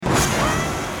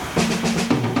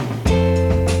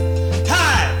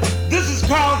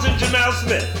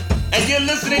Smith, and you're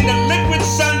listening to Liquid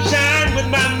Sunshine with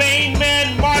my main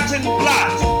man, Martin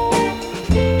Blott.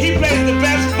 He plays the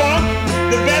best funk,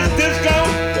 the best disco,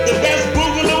 the best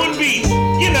boogaloo and beats.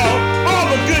 You know, all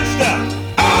the good stuff.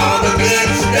 All the good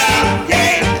stuff,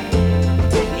 yeah.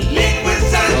 Liquid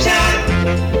Sunshine,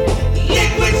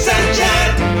 Liquid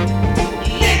Sunshine,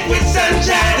 Liquid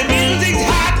Sunshine. The music's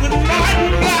hot with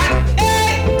Martin Blott.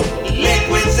 Hey,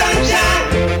 Liquid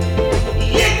Sunshine,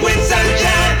 Liquid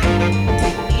Sunshine,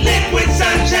 Liquid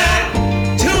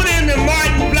Sunshine. Tune in to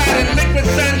Martin Blott and Liquid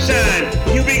Sunshine.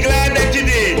 You'll be glad that you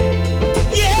did.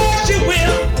 Yes, you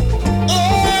will.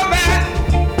 All right.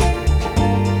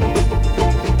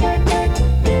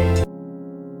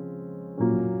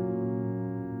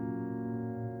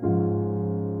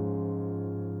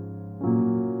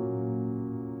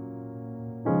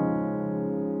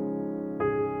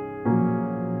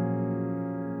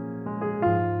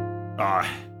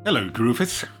 Hello,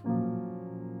 Groovers.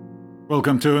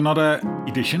 Welcome to another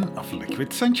edition of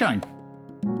Liquid Sunshine.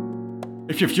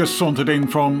 If you've just sauntered in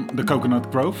from the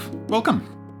Coconut Grove, welcome.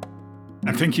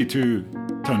 And thank you to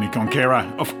Tony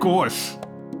Conquera, of course.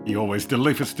 He always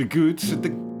delivers the goods at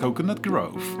the Coconut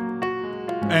Grove.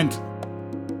 And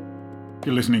if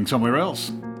you're listening somewhere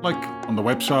else, like on the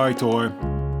website or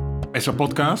as a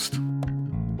podcast,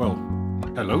 well,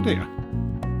 hello there.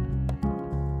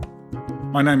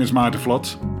 My name is Maarten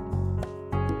Vlot,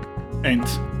 and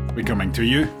we're coming to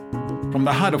you from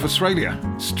the heart of Australia,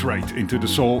 straight into the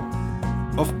soul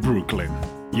of Brooklyn.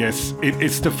 Yes,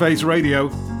 it's the Face Radio.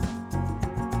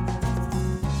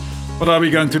 What are we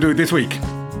going to do this week?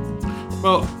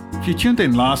 Well, if you tuned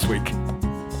in last week,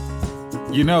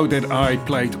 you know that I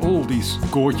played all these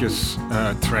gorgeous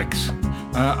tracks.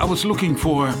 I was looking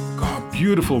for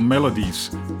beautiful melodies,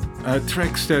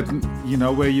 tracks that, you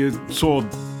know, where you saw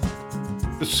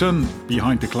the sun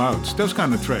behind the clouds, those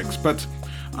kind of tracks. But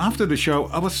after the show,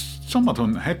 I was somewhat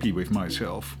unhappy with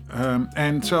myself.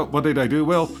 And so what did I do?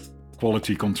 Well,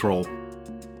 quality control.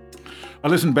 I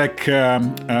listened back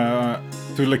to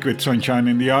Liquid Sunshine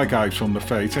in the archives on the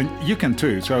Face, and you can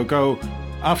too. So go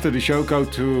after the show, go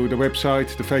to the website,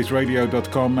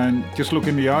 thefaceradio.com, and just look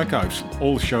in the archives.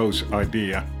 All shows are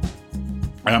there.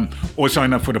 Or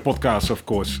sign up for the podcast, of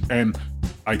course. And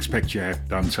I expect you have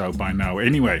done so by now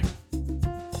anyway.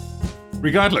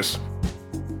 Regardless,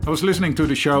 I was listening to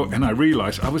the show and I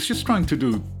realized I was just trying to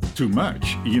do too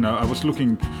much. You know, I was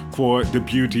looking for the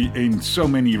beauty in so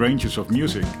many ranges of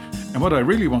music. And what I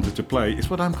really wanted to play is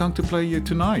what I'm going to play you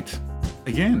tonight.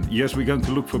 Again, yes, we're going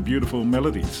to look for beautiful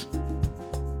melodies.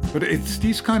 But it's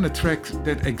these kind of tracks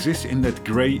that exist in that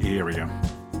grey area.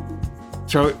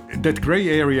 So that grey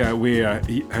area where,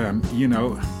 you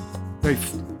know, they're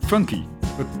funky,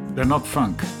 but they're not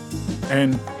funk.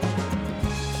 And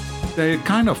they're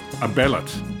kind of a ballad,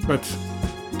 but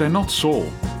they're not soul.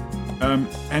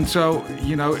 And so,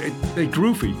 you know, they're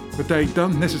groovy, but they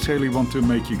don't necessarily want to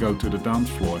make you go to the dance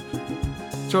floor.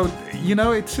 So, you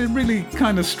know, it's a really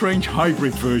kind of strange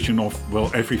hybrid version of,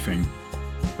 well, everything.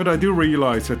 But I do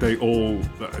realize that they all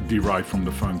derive from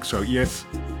the funk. So, yes,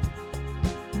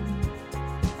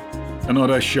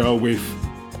 another show with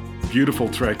beautiful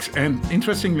tracks. And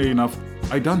interestingly enough,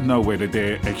 I don't know whether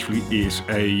there actually is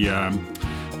a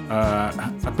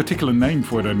particular name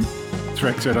for the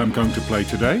tracks that I'm going to play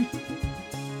today.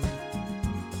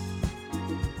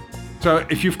 So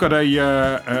if you've got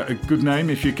a good name,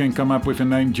 if you can come up with a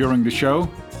name during the show,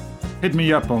 hit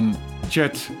me up on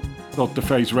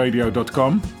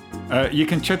chat.thefaceradio.com. You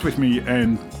can chat with me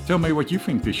and tell me what you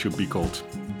think this should be called.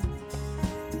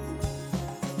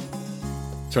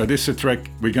 So this is a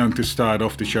track we're going to start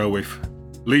off the show with.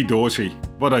 Lee Dorsey,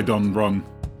 What I Done Wrong.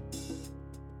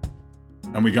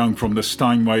 And we're going from the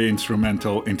Steinway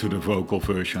instrumental into the vocal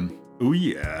version. Ooh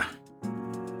yeah.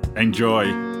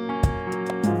 Enjoy.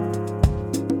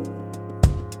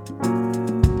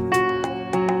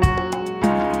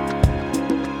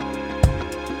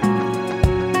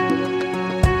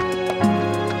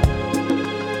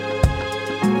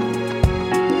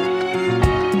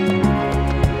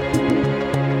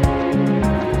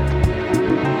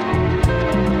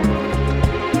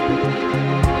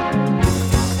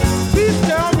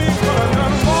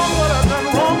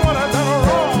 What I done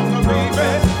wrong, baby.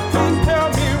 Please tell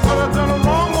me what I done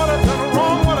wrong.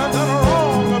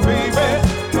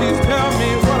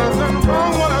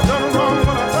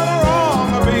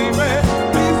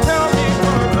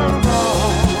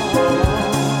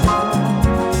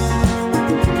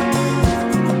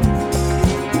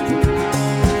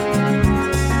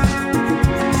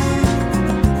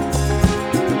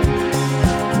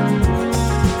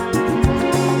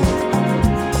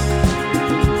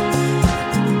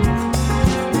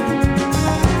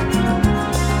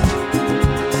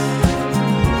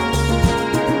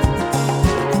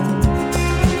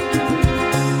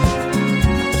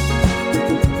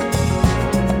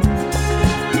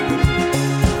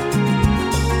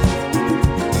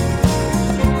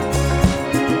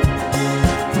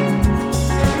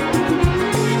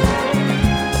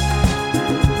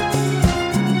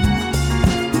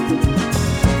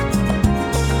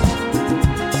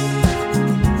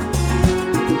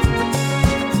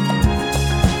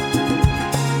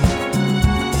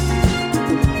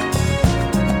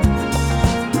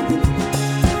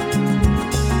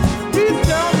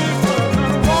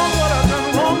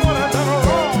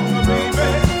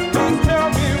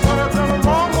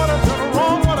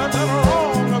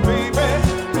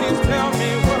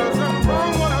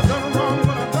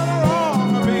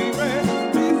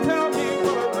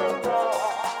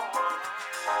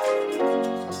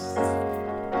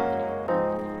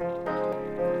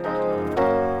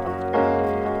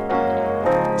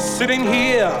 Sitting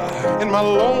here in my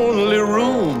lonely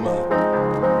room,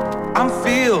 I'm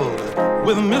filled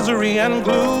with misery and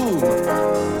gloom.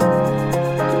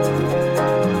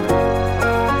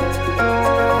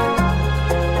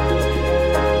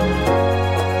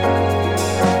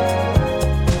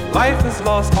 Life has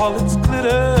lost all its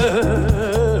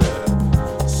glitter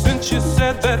since you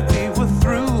said that we were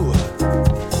through.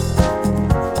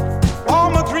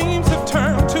 All my dreams have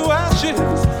turned to ashes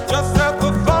just at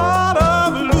the thought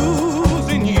of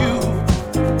losing you.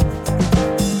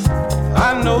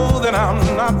 I know that I'm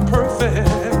not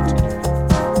perfect,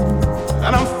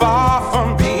 and I'm far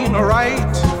from being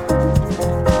right.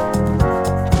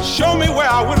 Show me where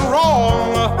I went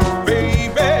wrong,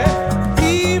 baby.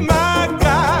 Be my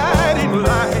guiding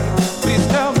light. Please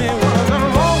tell me what I've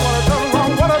done wrong, what I've done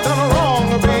wrong, what I've done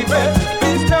wrong, baby.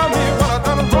 Please tell me what I've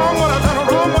done wrong, what I've done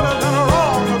wrong, what I've done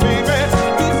wrong, baby.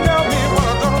 Please tell me what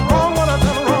I've done wrong, what I've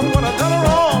done wrong, what I've done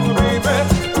wrong, baby.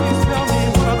 Please tell me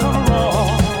what I've done wrong.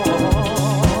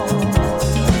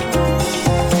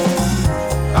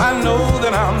 I know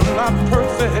that I'm not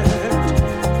perfect,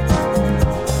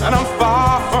 and I'm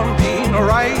far from being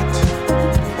right.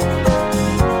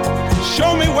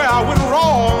 Show me where I went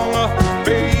wrong,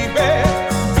 baby.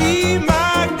 Be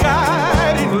my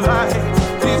guiding light.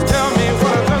 Please tell me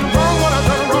what I've done wrong, what I've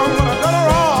done wrong, what I've done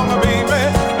wrong, baby.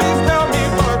 Please tell me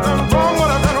what I've done wrong, what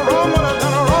I've done wrong, what I've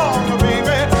done wrong,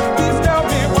 baby. Please tell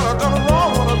me what I've done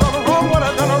wrong, what I've done wrong, what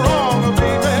I've done wrong,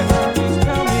 baby. Please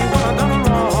tell me what I've done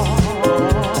wrong.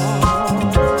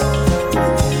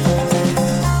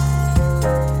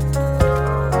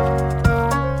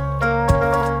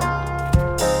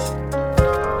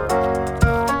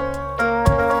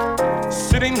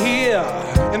 Sitting here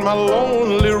in my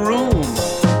lonely room,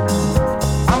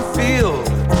 I'm filled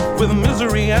with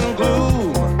misery and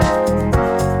gloom.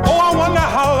 Oh, I wonder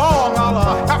how long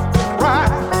I'll have to cry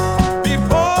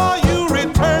before you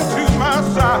return to my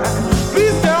side.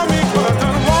 Please tell me what I've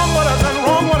done wrong, what I've done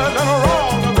wrong, what I've done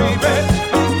wrong, baby.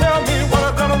 Please tell me what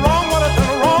I've done wrong, what I've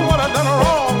done wrong, what I've done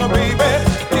wrong, baby.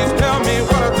 Please tell me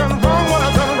what I've done wrong, what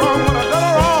I've done wrong, what I've done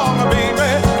wrong, baby.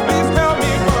 Please tell me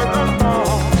what I've done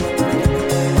wrong.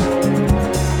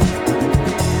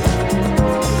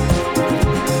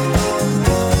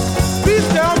 Please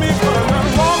tell me what I've done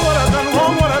wrong, what I've done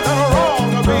wrong, what I've done wrong,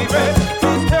 baby.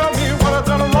 Please tell me what I've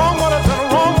done wrong, what I've done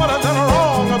wrong, what I've done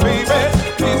wrong, baby.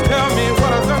 Please tell me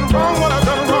what I've done wrong, what I've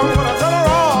done wrong, what I've done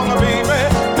wrong, baby.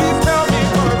 Please tell me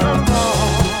what I've done wrong.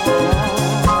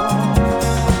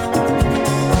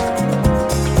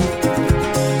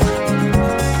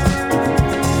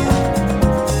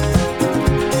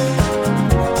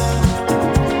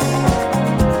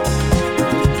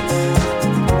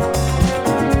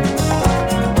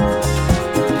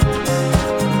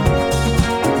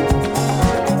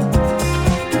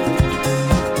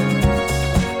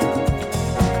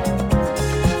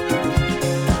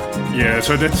 Yeah,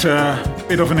 so that's a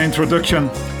bit of an introduction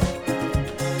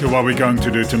to what we're going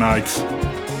to do tonight.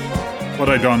 What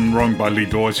I Done Wrong by Lee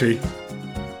Dorsey.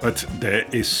 But there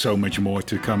is so much more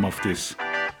to come of this.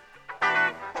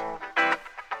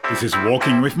 This is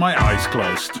Walking With My Eyes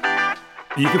Closed.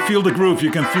 You can feel the groove,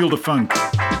 you can feel the funk.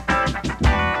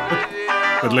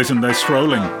 But listen, they're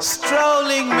strolling.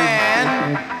 Strolling,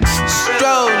 man.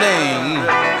 Strolling.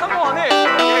 Come on in.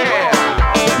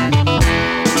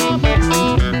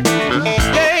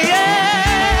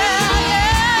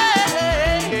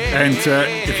 And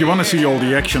if you want to see all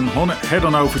the action, head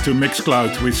on over to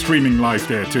Mixcloud. We're streaming live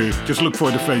there too. Just look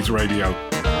for the Face Radio.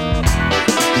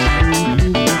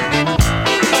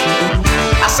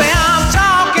 I say I'm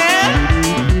talking,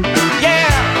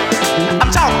 yeah. I'm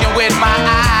talking with my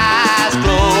eyes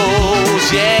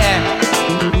closed, yeah.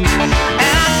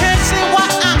 And I can't see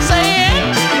what I'm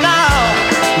saying, no.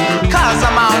 'Cause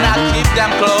I'm on, I keep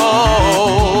them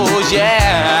closed, yeah.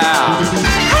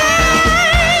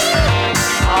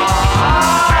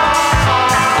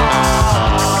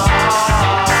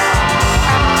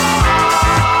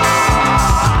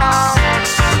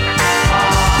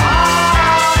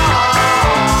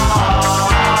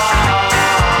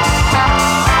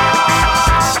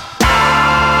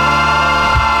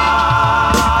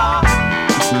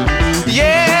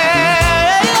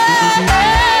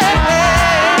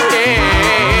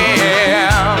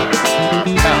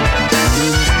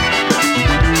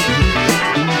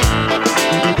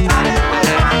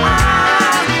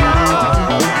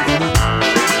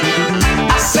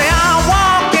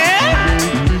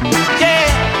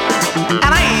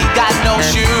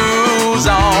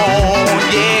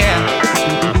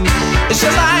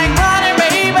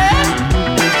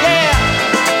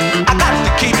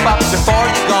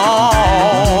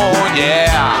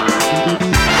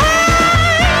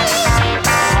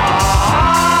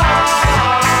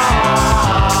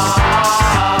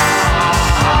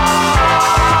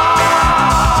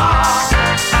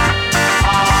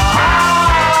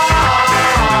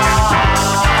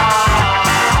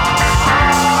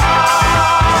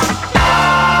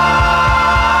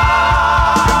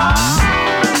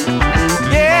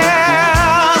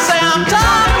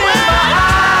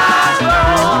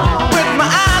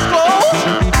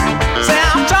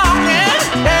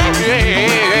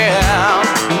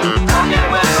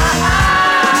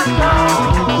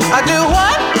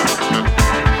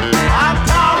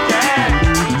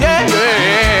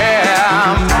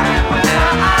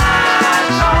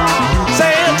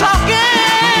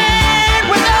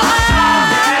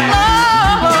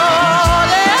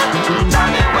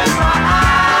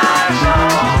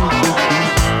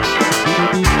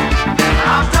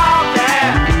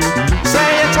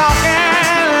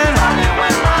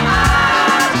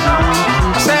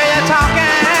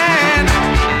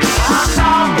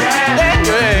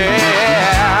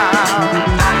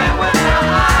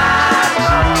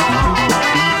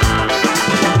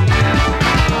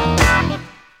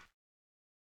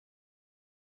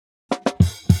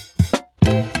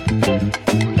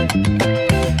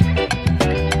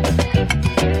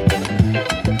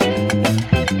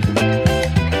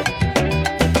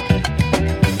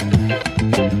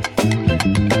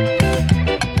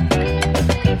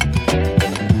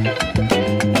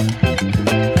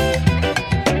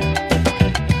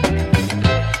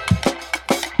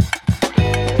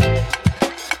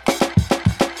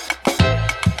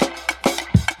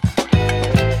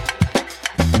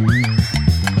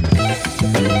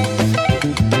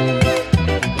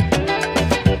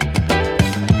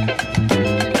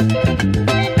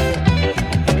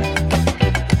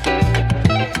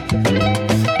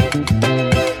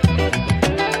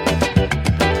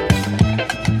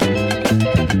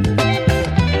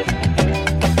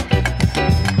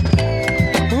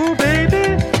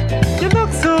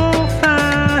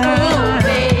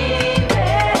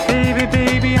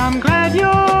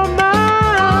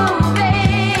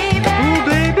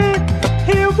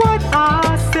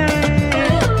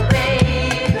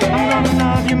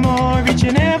 you more each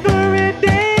and every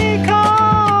day.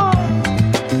 'Cause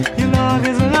your love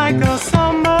is like a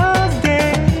summer's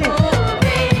day. Ooh,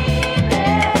 baby.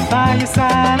 By your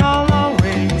side I'll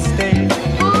always stay.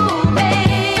 Ooh,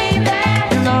 baby.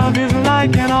 Your love is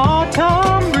like an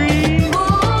autumn breeze.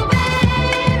 Ooh,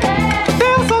 baby.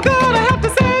 Feels so good I have to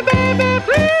say, baby,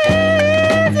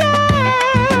 please.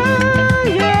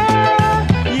 Yeah,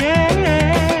 yeah, yeah.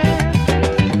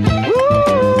 Ooh,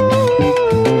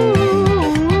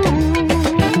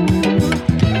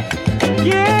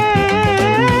 yeah,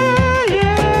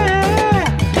 yeah.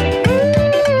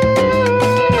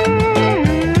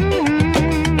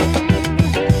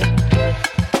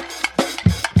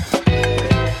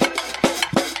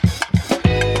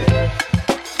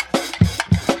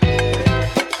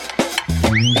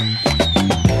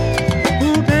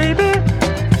 Ooh, baby,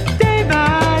 day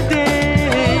by day,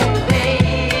 Ooh,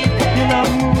 baby. your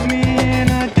love moves me in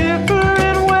a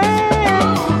different way.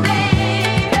 Ooh,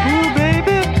 baby. Ooh,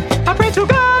 baby, I pray to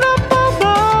God up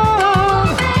above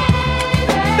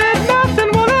that nothing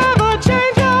will ever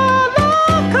change your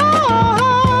love.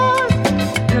 'Cause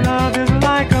your love is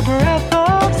like a breath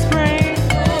of spring.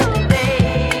 Ooh,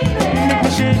 baby. Make me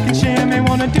shake and shimmy,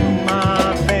 wanna do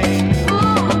my thing.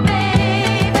 Ooh,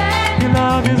 baby. Your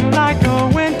love is like a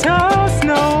winter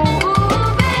snow. Ooh,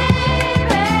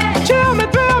 baby. Chill me,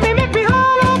 thrill me, make me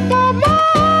all up for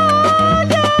more.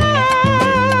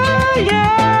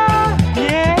 Yeah,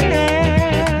 yeah, yeah.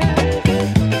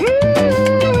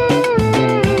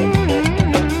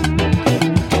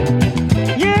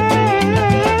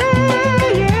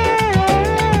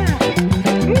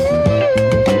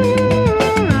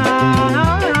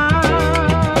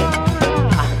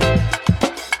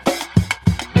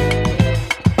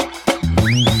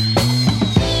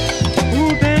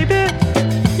 Ooh, baby,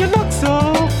 you look so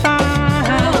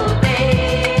fine. Ooh,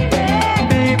 baby.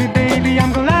 Baby, baby,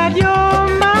 I'm glad you're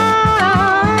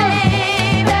mine.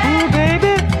 Ooh,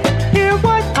 baby, hear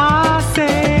what I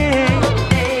say.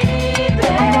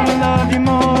 I'm gonna love you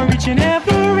more each and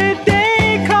every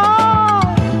day. 'Cause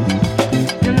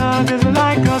your love is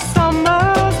like a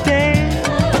summer's day.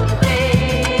 Ooh,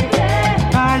 baby.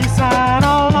 By your side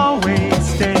I'll always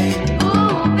stay.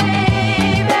 Ooh,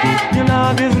 baby. Your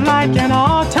love is like an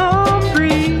autumn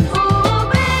breeze. Ooh,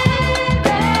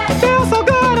 baby. Feels so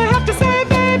good I have to say,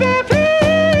 baby,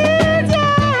 please,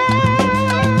 yeah.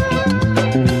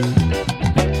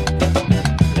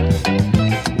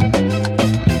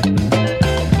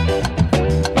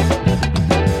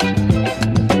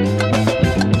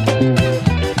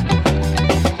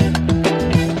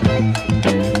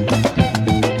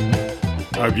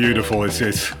 How beautiful is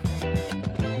this?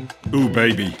 Ooh,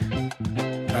 baby.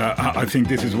 I think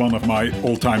this is one of my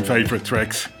all-time favorite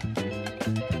tracks.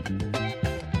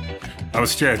 I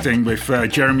was chatting with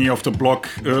Jeremy off the block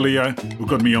earlier, who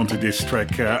got me onto this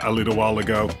track a little while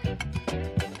ago.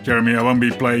 Jeremy, I won't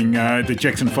be playing the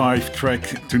Jackson 5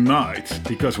 track tonight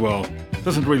because, well, it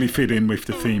doesn't really fit in with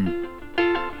the theme.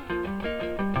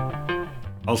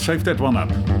 I'll save that one up.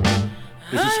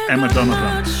 This is Emma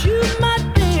Donovan.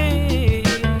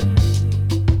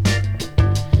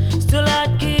 Still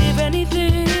I'd give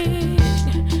anything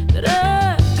that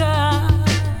I got.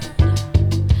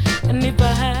 And if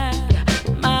I had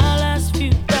my last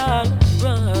few dollars,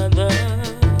 brother,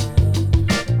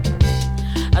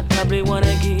 I'd probably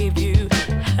wanna give you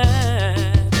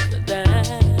half of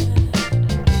that.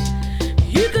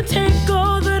 You can take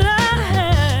all that I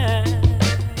have,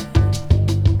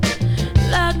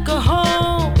 like a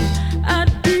home,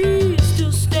 I'd be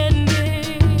still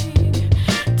standing.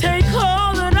 Take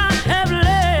all that I have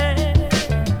left.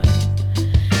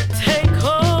 Take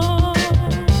all,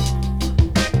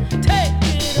 take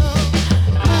it all.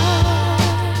 My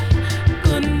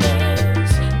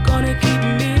goodness, gonna keep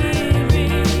me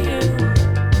real.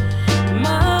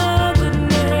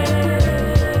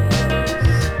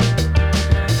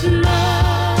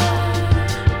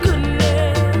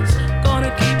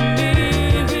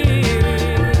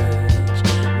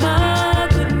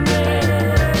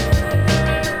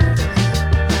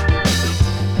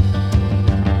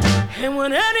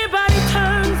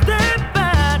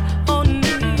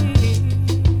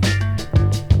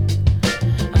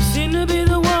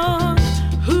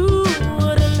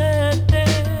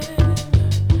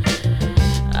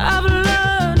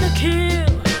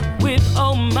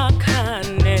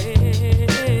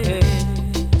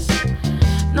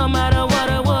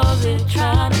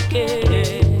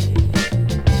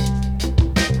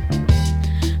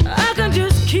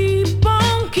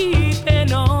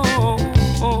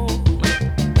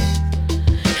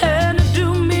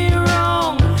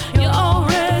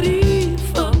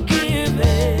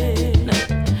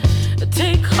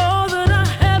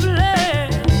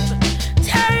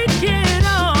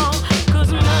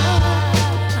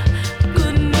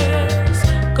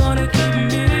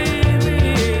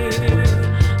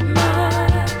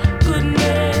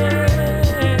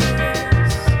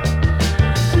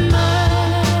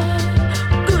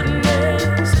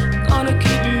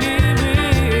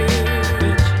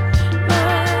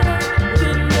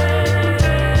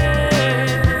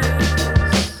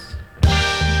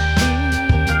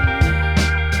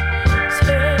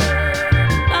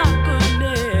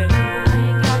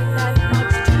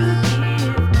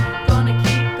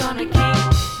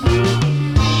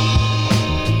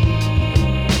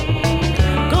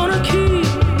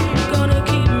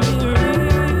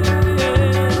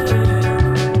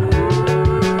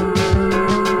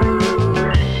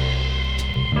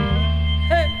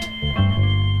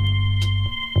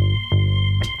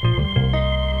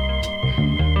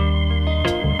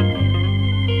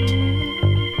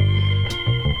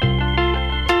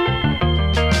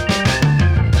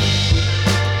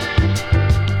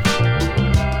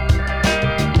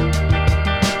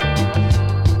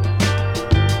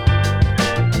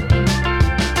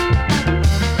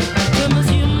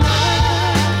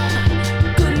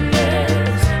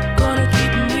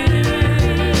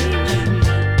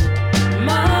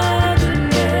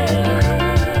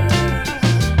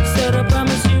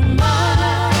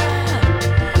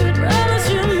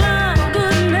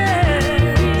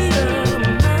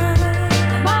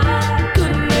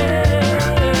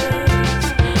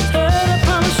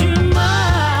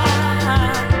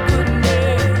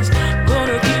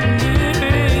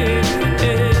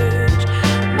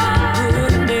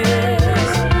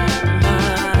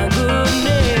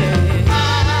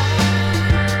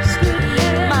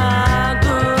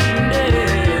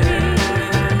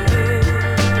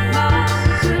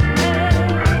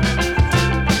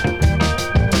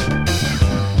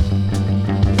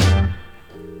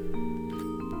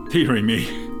 Dearie me.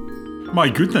 My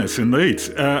goodness, indeed.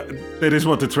 That is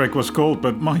what the track was called,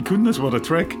 but my goodness, what a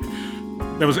track.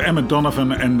 That was Emmett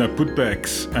Donovan and the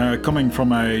Putbacks, coming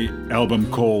from a album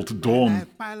called Dawn.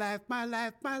 My life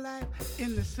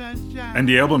in the sunshine. And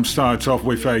the album starts off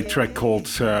with a track called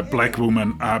Black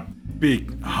Woman, a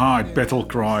big, hard battle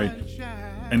cry.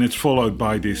 And it's followed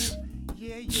by this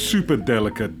super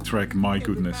delicate track, My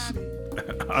Goodness.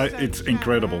 It's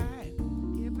incredible.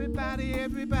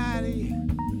 Everybody.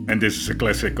 And this is a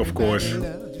classic, of course,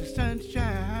 Loves the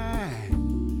sunshine.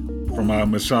 from our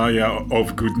Messiah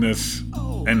of Goodness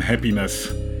and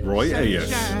Happiness, Roy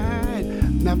Ayers.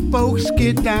 Sunshine. Now folks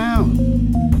get down.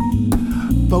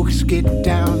 Folks get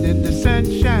down in the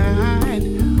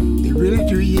sunshine. They really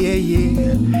do, yeah,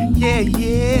 yeah. Yeah,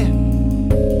 yeah.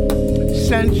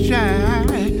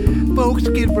 Sunshine. Folks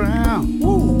get brown.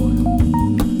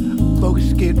 Woo.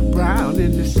 Folks get brown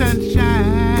in the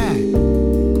sunshine.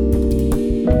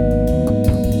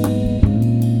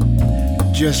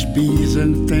 Just bees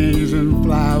and things and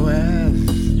flowers.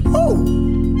 Woo!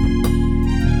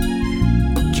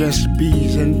 Just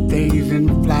bees and things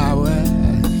and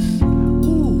flowers.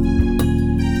 Ooh.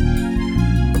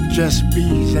 Just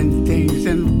bees and things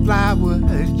and flowers.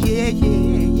 Yeah,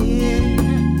 yeah, yeah.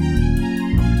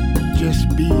 Just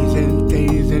bees and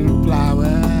things and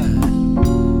flowers.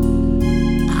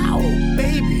 Ow,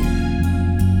 baby.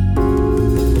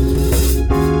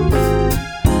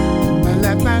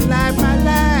 My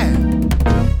life.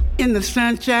 In the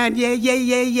sunshine, yeah, yeah,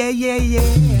 yeah, yeah, yeah, yeah.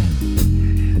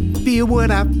 Feel what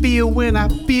I feel when I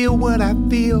feel what I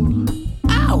feel.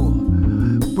 Ow!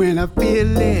 When I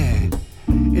feel it.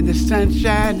 In the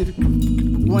sunshine,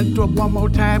 one more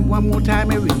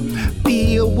time, every.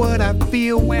 Feel what I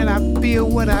feel when I feel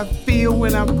what I feel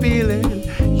when I'm feeling.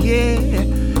 Yeah,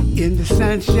 in the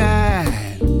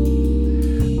sunshine.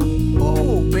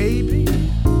 Oh, baby.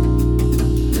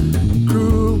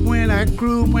 Groove when I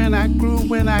groove, when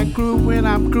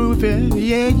I'm grooving.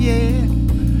 Yeah, yeah.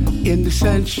 In the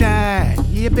sunshine.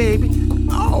 Yeah, baby.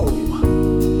 Oh,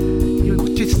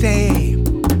 you just say.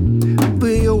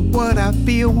 Feel what I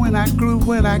feel when I groove,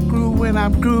 when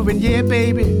I'm grooving. Yeah,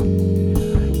 baby.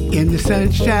 In the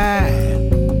sunshine.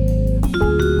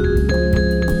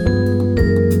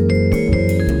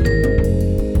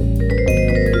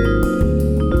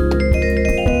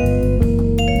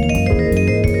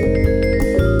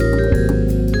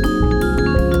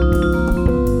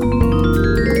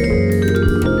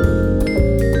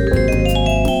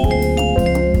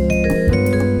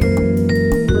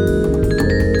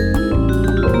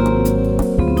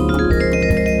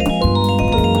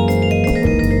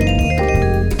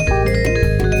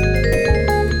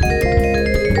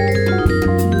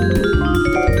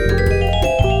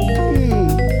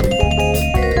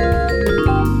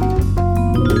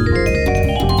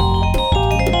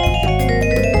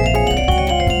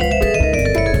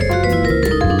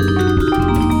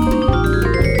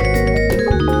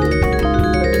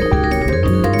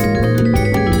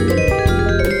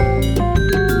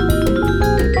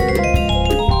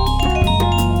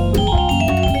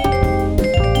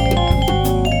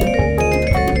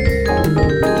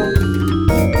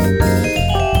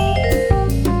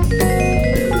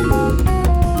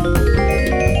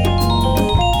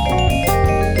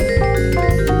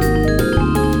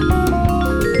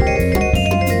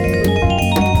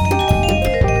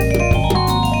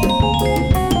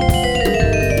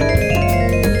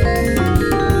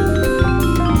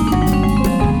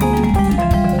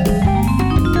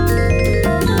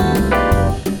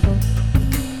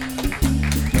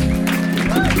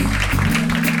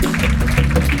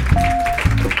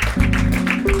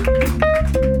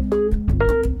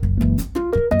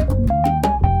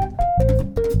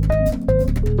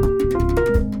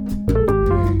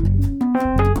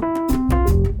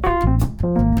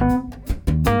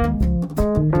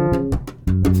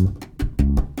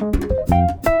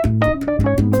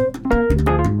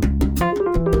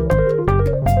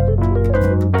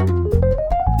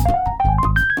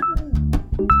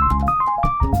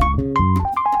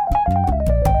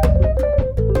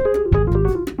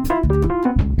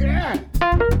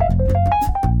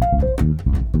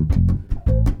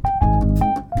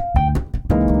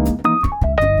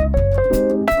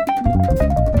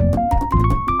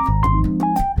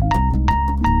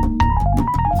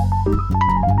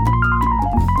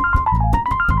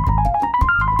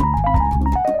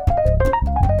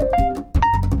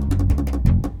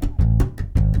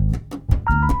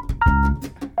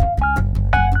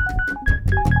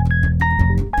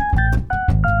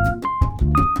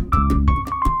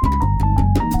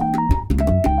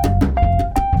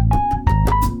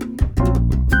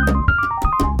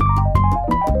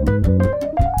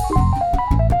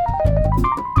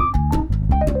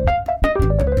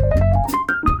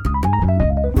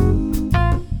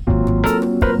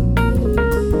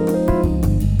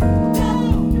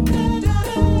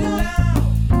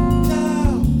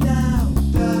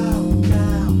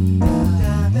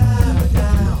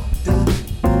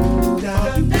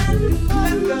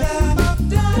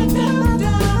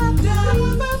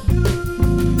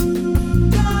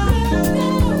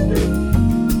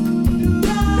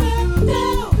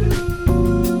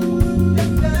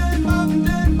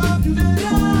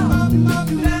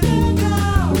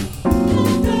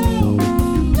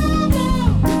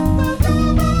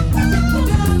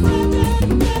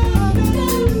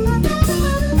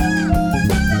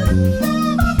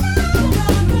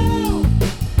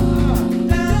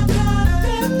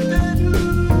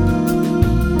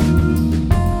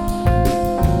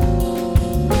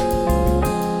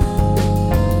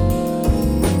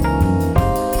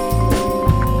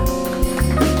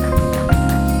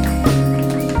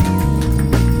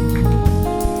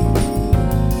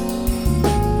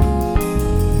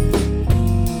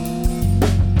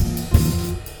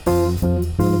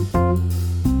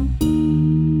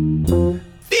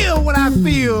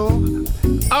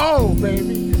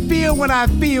 what I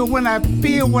feel when I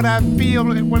feel what I feel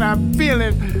when I feel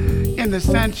it in the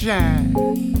sunshine.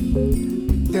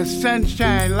 The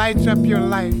sunshine lights up your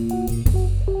life.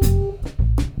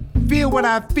 Feel what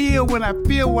I feel when I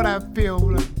feel what I feel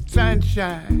when the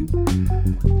sunshine.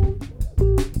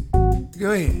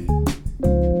 Go ahead.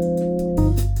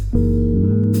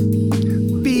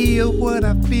 Feel what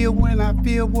I feel when I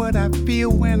feel what I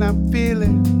feel when I'm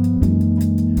feeling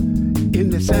in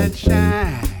the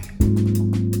sunshine.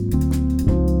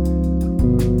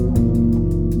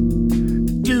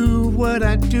 Do what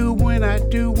I do when I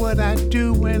do what I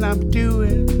do when I'm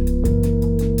doing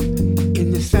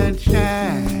in the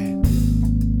sunshine.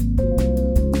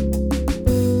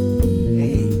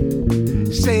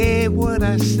 Hey, say what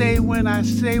I say when I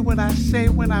say what I say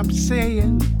when I'm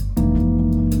saying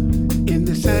in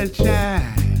the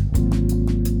sunshine.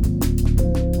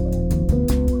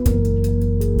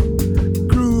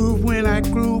 Groove when I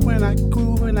groove when I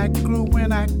groove when I groove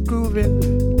when I groove it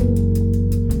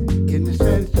in the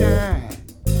sunshine.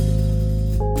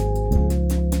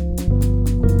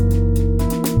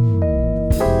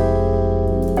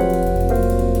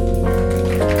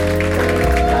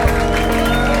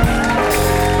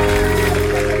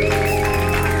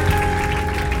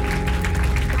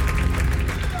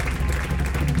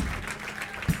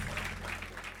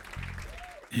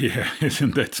 Yeah,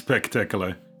 isn't that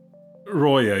spectacular?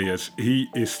 Roy Ayers, he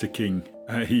is the king.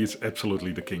 He is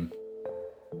absolutely the king.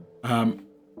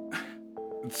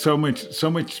 So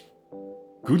much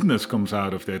goodness comes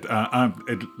out of that.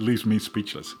 It leaves me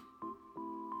speechless.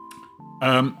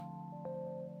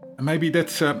 Maybe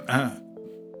that's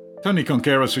Tony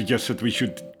Conquera suggested we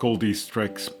should call these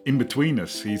tracks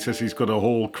In-Betweeners. He says he's got a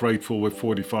whole crate full with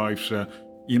 45s,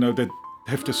 that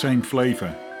have the same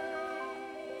flavor.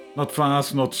 Not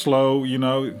fast, not slow,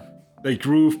 They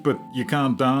groove, but you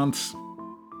can't dance.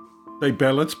 They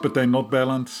balance, but they're not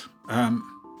balanced.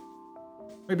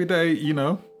 Maybe they,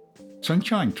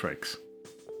 sunshine tracks.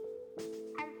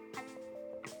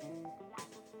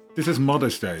 This is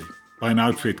Mother's Day by an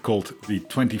outfit called the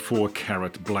 24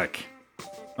 Karat Black.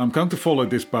 I'm going to follow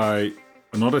this by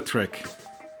another track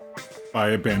by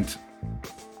a band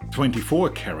 24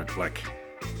 Karat Black.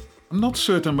 I'm not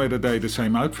certain whether they're the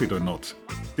same outfit or not.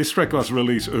 This track was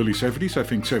released early 70s, I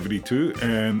think 72,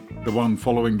 and the one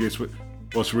following this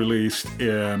was released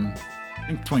in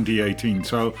 2018,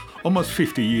 so almost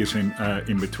 50 years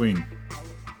in between.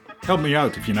 Help me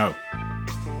out if you know.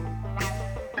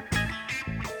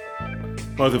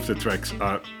 Both of the tracks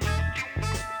are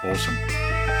awesome.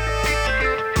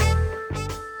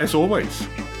 As always.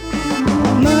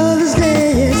 Mother's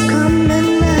Day is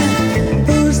coming now.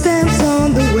 Food stamps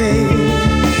on the way.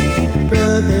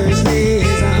 Brother's Day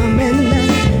is coming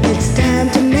now. It's time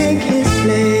to make his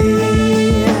play.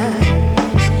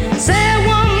 Say it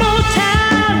one more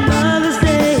time. Mother's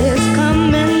Day is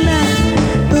coming now.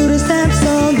 Food stamps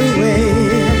on the way.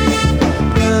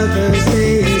 Brother's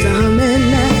Day is coming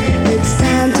now. It's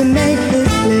time to make his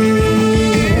play.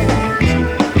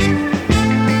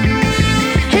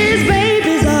 His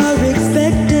babies are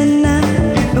expecting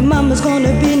now.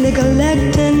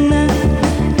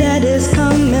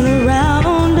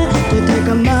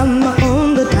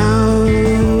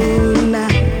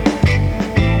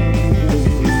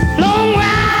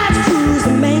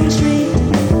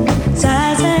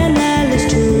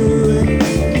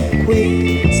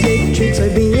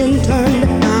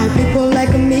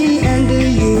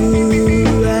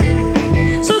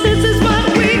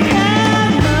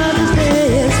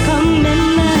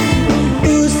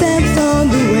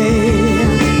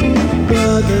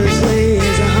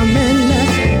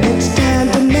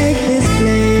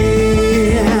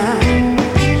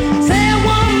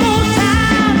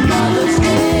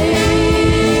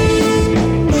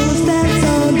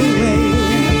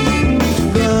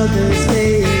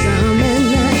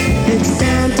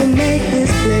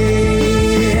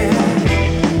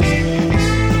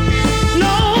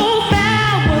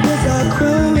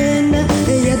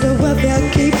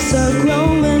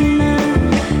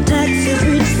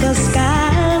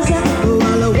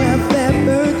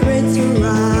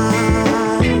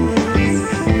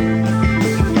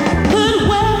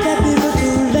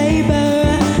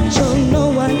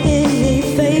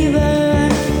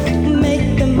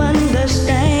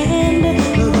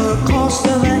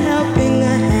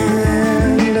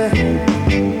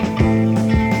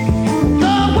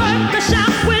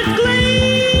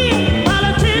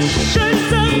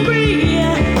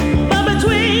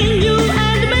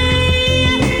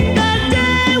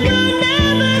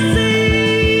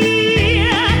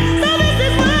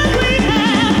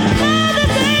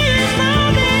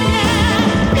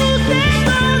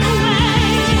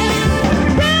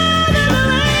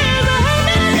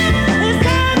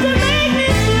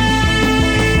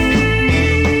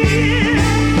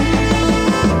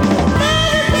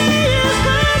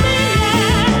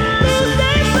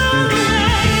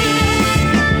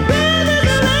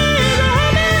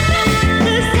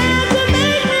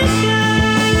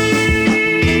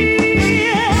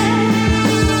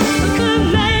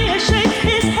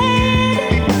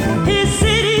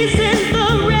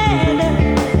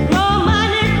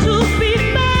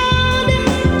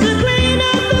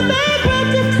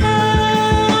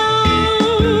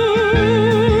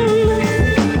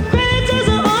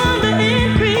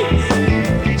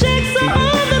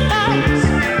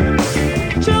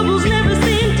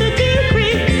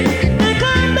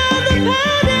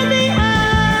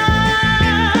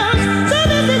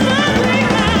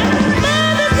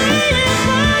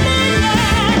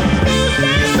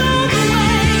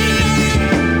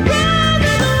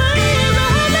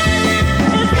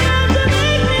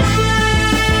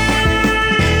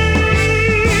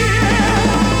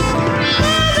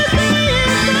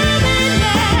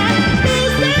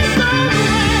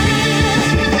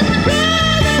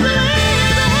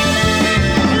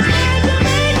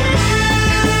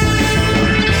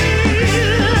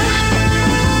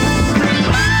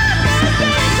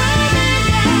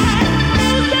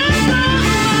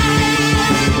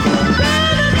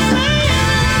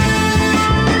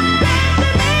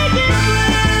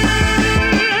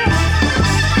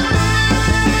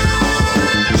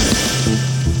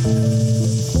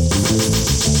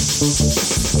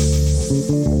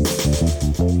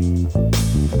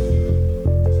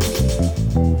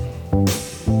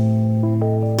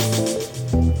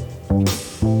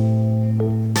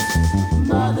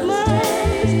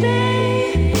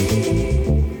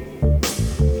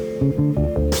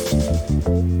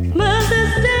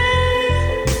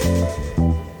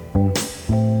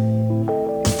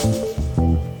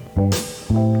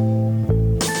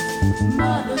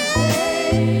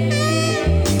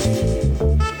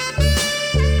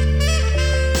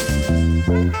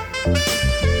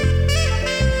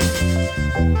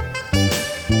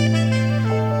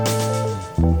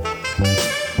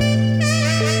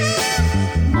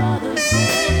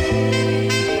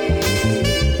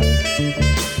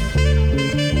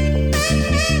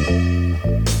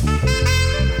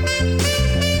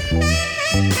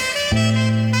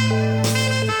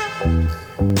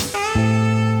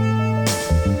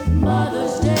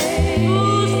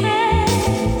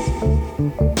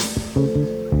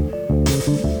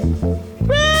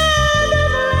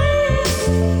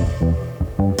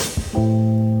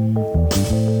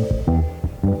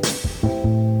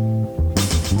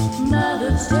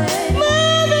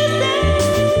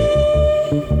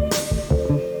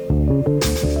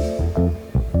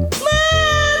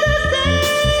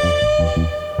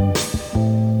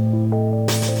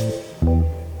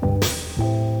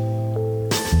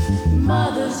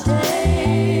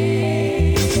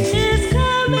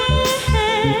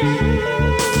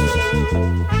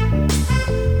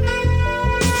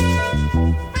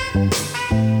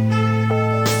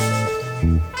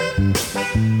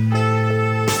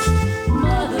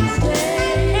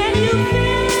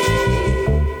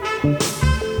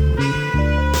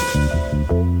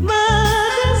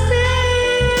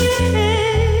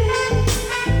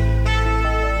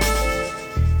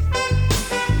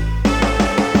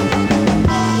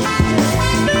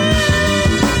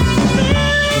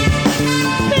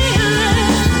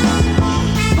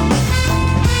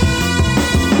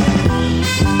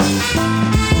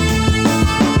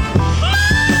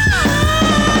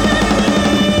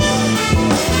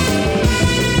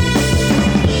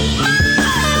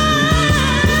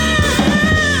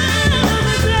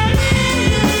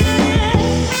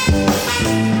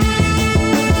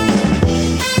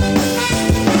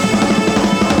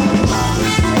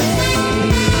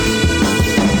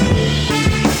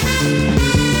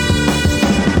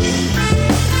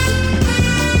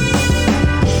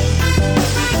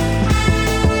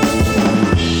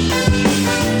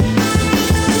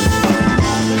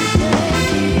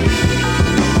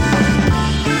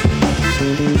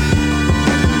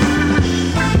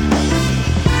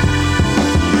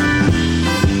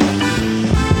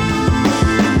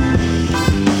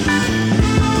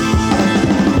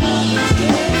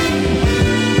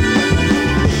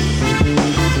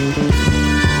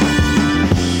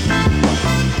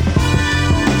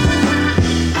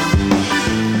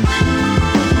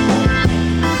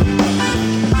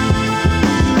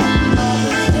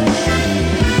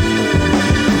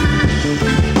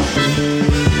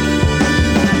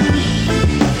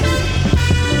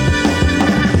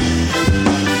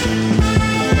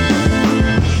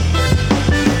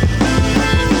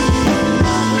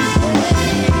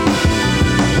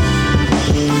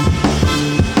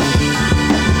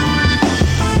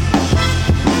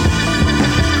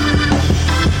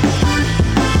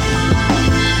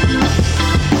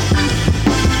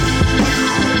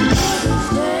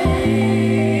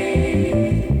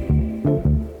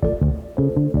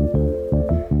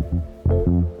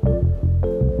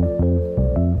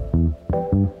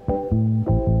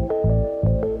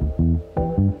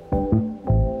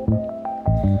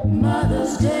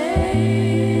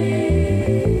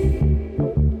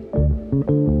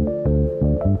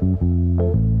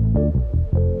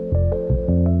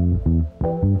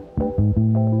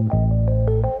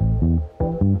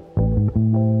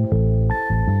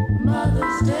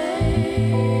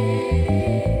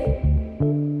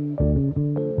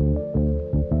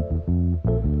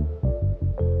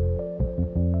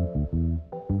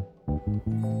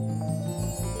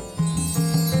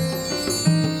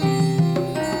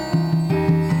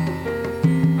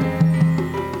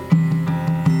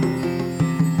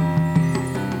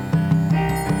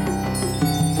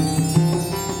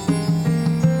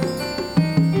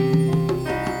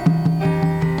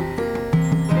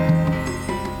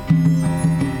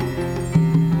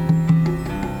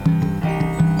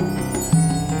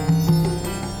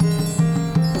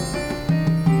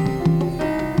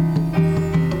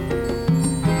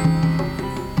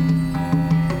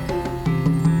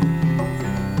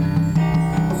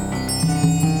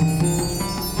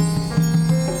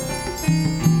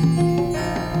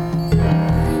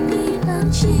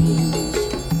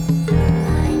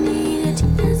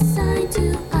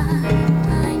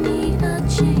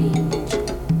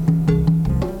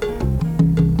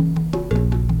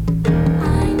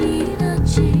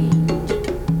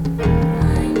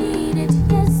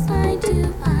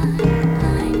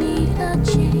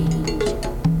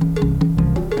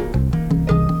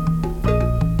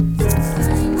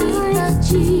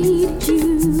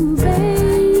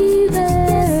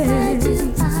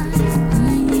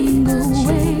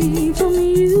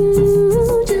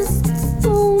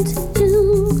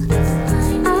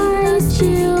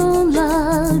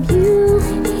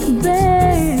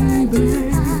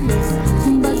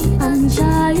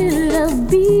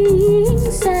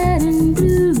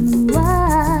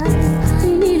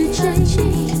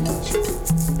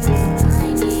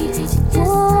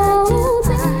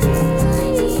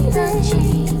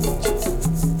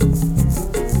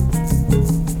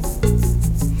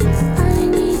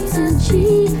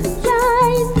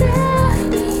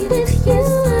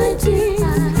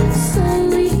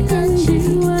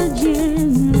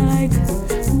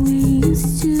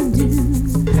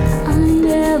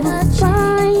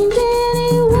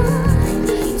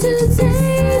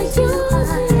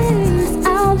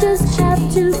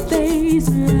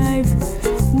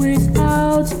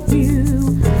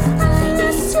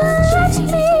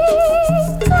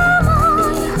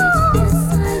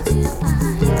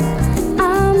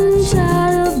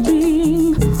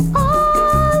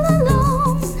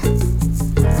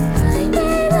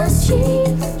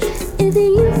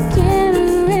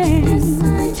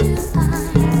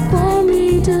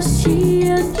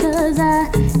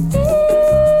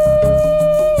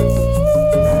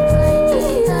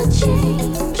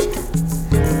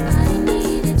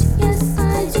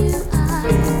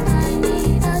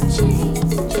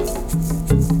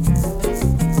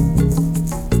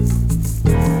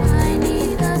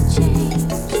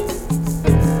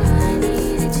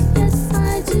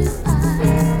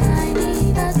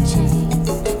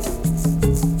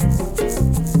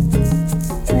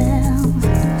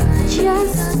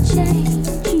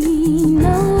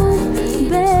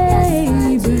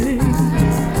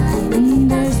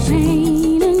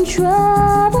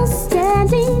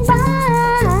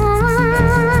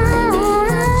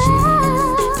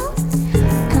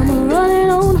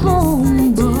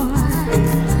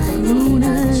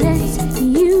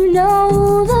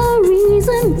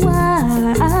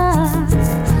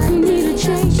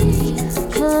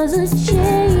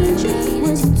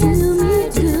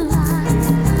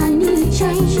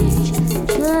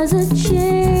 a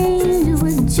change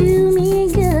would do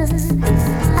me good.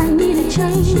 I need a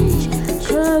change,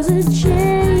 'cause a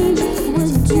change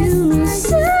would do me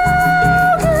so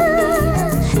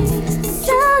good.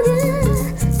 So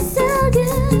good, so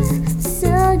good,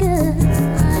 so good.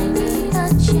 I need a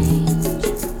change.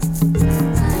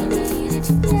 I need it,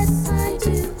 yes I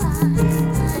do. I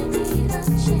need a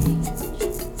change.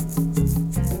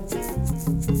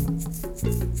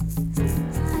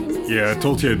 Yeah, I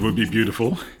told you it would be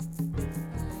beautiful.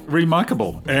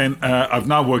 Remarkable. And I've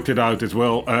now worked it out as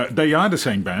well. They are the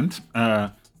same band.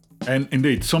 And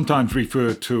indeed, sometimes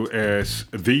referred to as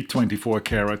the 24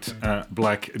 karat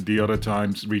black, the other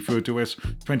times referred to as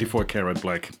 24 karat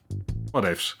black. What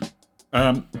ifs.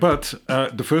 But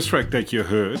the first track that you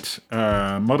heard,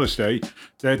 Mother's Day,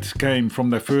 that came from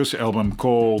their first album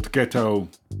called Ghetto,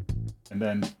 and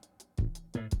then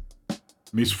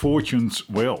Misfortune's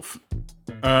Wealth.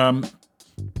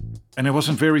 And it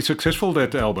wasn't very successful,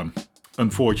 that album,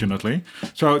 unfortunately.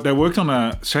 So they worked on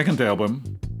a second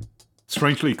album,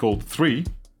 strangely called 3,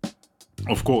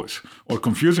 of course, or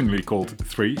confusingly called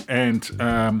 3. And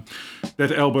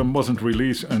that album wasn't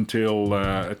released until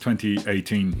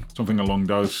 2018, something along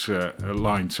those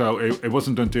lines. So it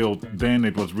wasn't until then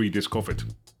it was rediscovered.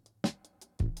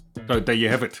 So there you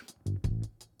have it.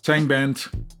 Same band,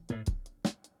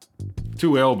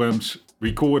 2 albums,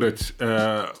 recorded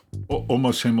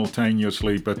almost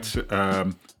simultaneously, but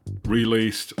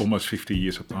released almost 50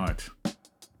 years apart.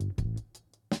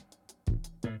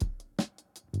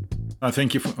 I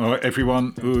thank you for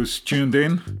everyone who's tuned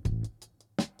in.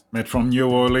 Matt from New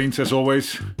Orleans, as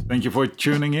always. Thank you for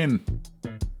tuning in.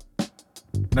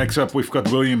 Next up, we've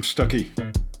got William Stuckey.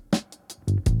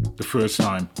 The first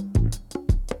time.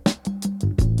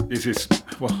 This is,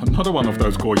 well, another one of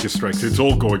those gorgeous tracks. It's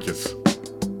all gorgeous.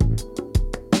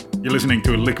 You're listening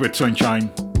to Liquid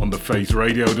Sunshine on The Face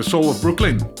Radio, the soul of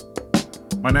Brooklyn.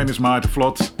 My name is Maarten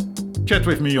Vlot. Chat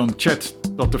with me on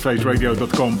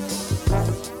chat.thefaceradio.com.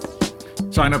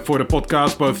 Sign up for the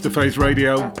podcast, both The Face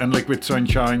Radio and Liquid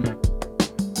Sunshine.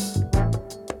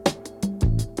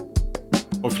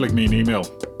 Or flick me an email.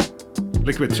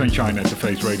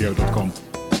 liquidsunshine@thefaceradio.com.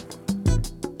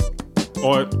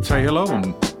 Or say hello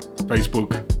on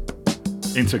Facebook,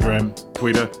 Instagram,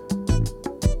 Twitter.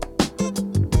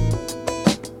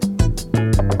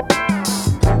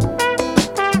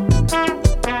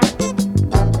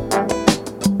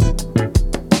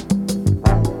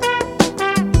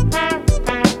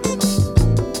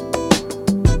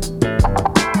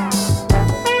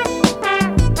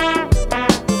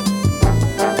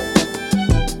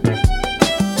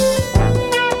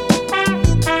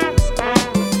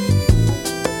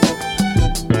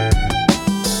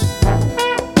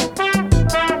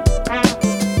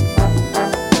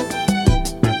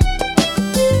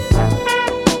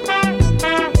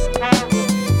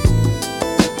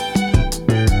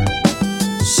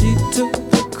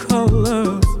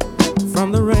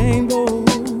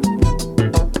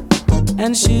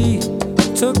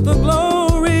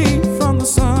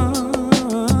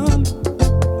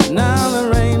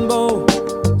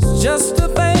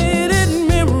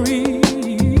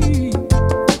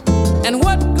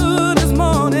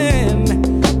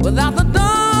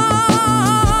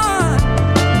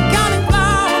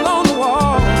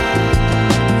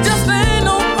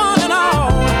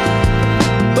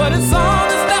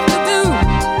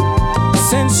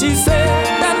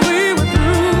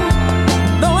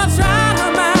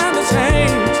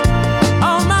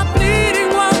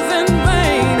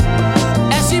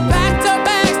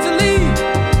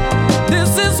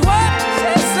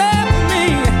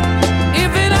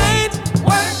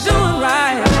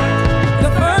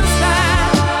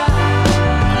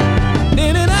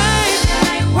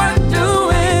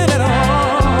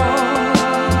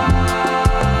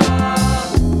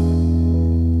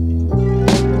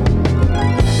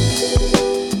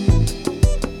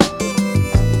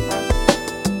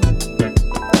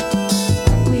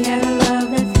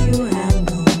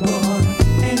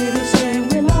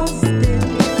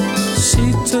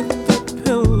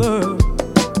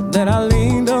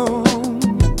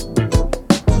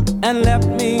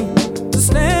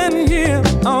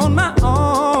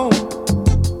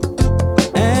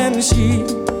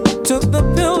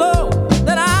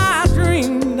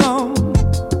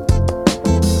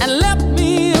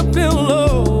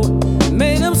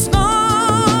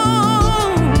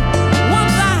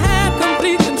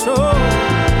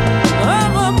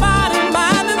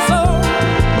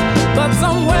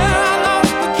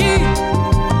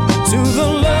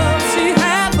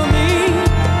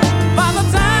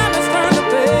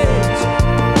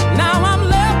 Now I'm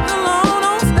left alone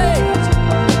on stage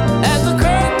as the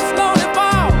curtains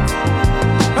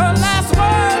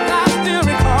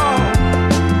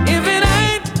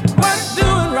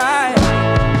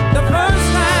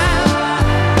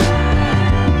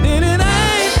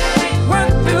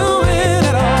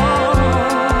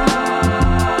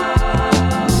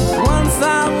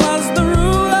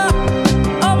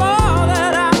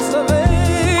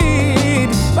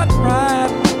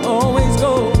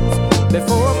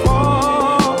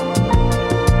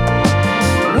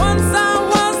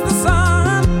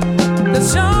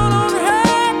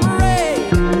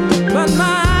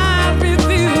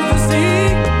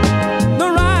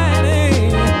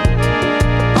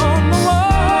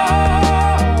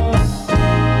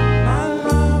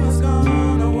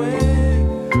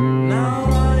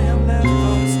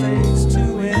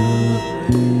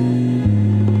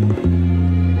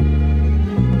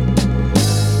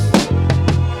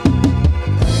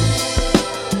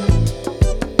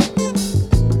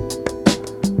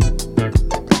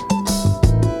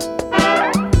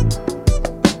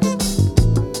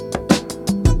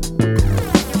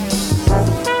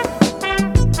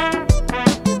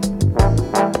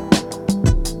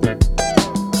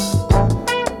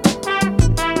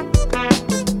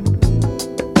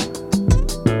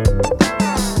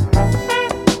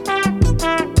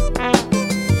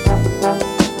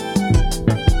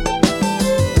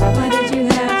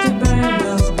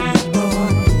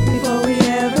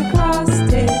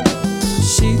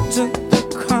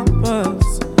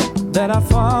that I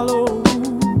followed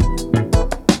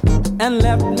and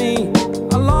left me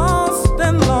a lost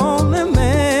and lonely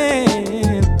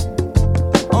man.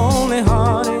 Only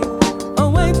heartache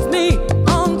awaits me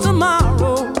on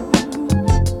tomorrow.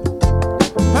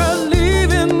 Her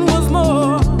leaving was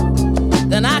more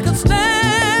than I could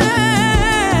stand.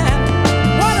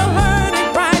 What a hurting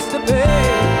price to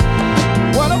pay.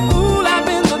 What a fool I've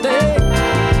been today.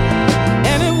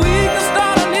 And if we could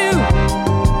start anew,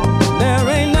 there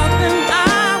ain't nothing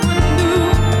I wouldn't do.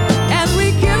 As we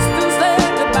kissed and said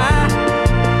goodbye,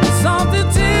 salty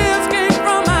tears came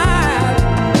from my eyes.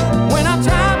 When I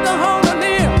tried to hold her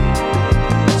near,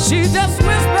 she just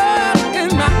whispered in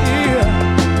my ear,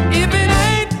 if it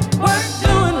ain't worth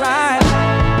doing right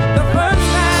the first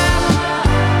time,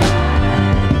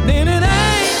 then it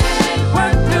ain't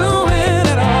worth doing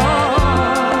at all.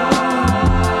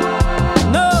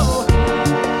 No,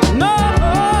 no,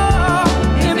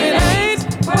 if it ain't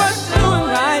worth doing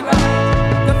right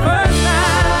the first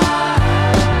time,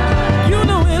 you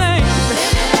know it ain't.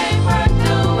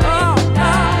 Oh,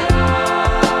 no.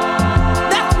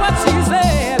 That's what she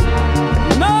said.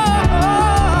 No,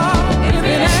 if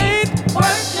it ain't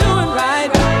worth doing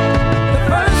right the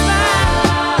first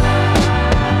time,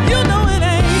 you know it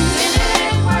ain't.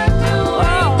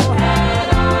 Oh,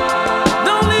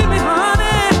 don't leave me,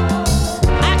 honey.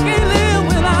 I can't live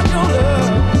without your love.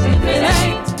 If it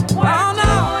ain't, oh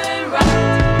no,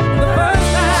 the first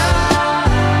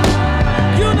time,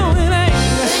 you know it ain't.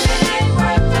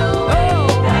 Oh, hey,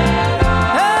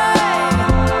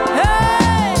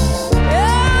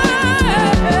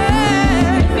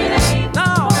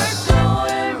 no,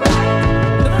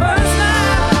 the first time,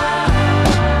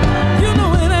 you know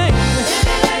it ain't.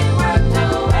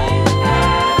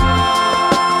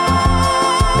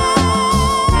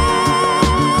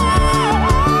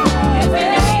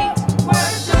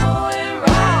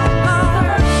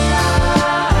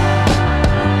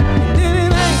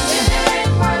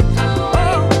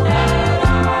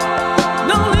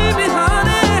 Don't leave me,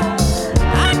 honey.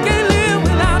 I can't live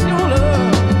without your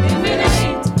love. If it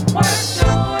ain't worth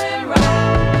doing right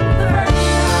the first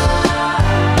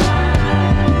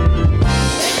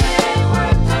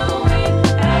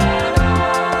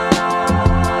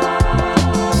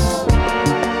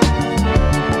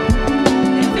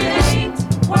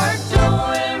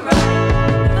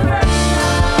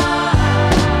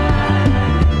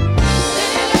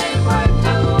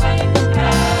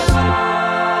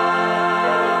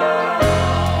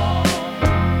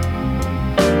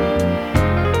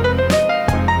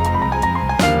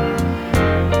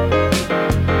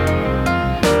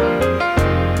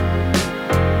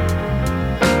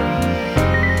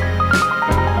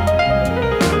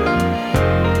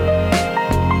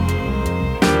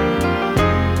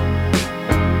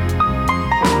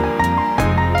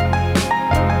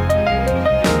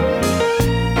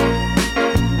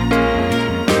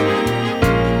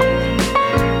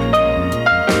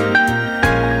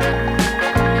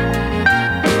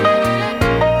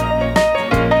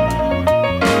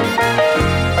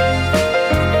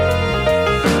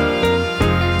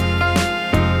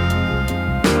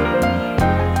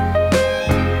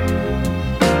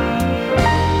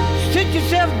Sit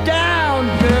yourself down,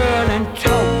 girl, and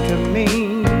talk to me.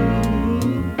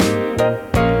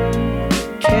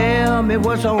 Tell me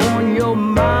what's on your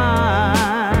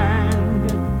mind.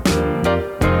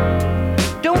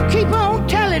 Don't keep on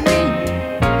telling me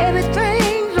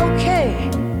everything's okay.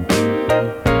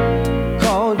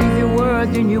 'Cause if you were,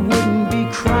 then you wouldn't be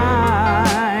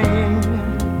crying.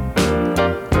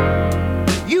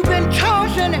 You've been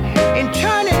tossing and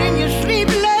turning in your sleep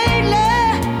lately,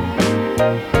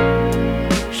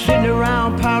 sitting around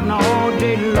pouting all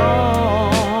day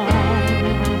long.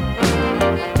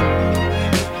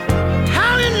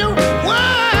 How in the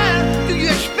world do you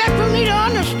expect for me to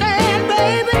understand,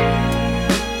 baby,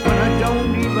 when I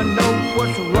don't even know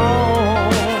what's wrong?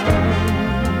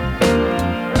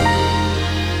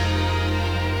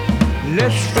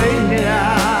 Let's straighten it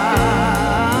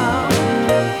out,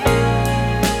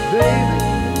 baby.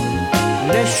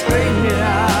 Let's straighten it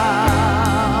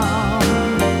out,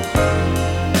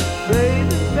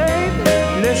 baby, baby.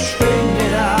 Let's straighten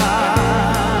it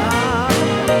out.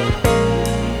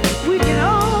 We can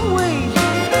always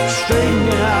straighten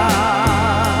it out.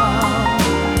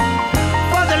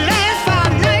 For the last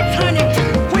 5 nights, honey,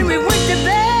 when we went to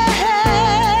bed,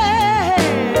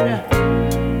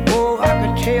 oh, I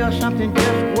could tell something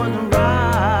just wasn't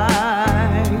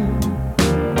right.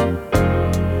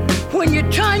 When you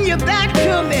turn your back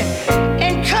to me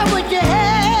and covered your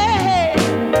head,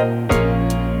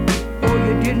 oh,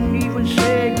 you didn't even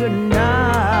say goodnight.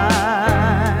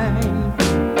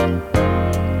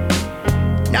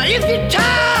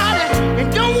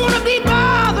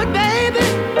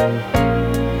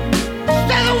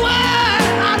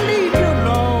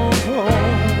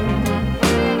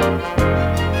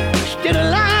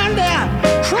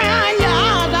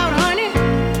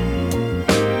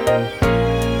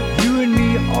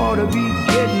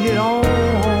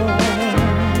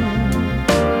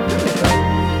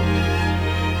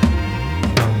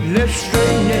 let's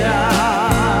straighten it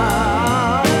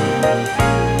out.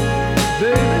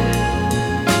 Baby,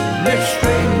 let's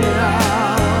straighten it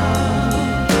out.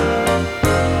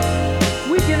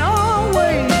 We can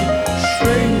always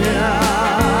straighten it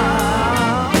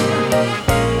out.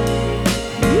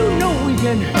 You know we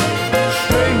can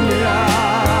straighten it out.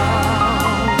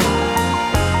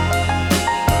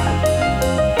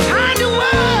 How in the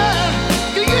world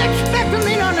do you expect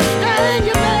me to understand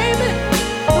you, baby,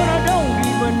 when I don't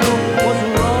even know what's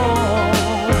wrong?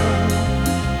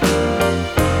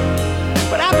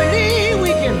 But I believe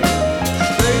we can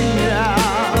straighten it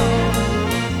out.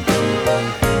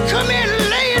 Come in,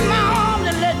 lay in my arms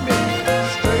and let me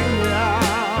straighten it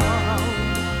out.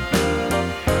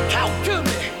 Talk to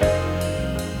me,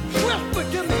 whisper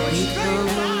to me, we'll straighten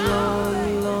it out.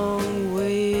 Long, long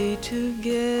way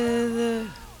together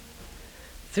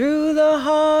through the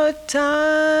hard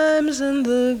times and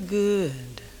the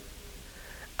good.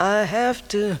 I have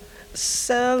to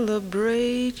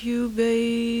celebrate you,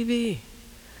 baby.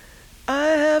 I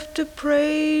have to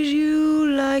praise you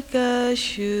like I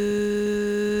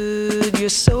should. You're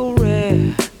so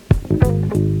rare,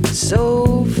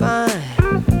 so fine.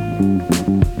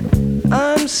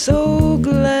 I'm so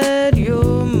glad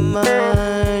you're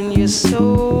mine. You're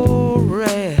so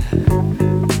rare,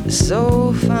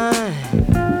 so fine.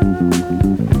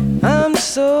 I'm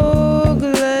so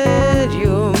glad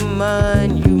you're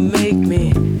mine. You make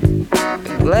me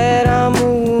glad I'm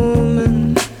a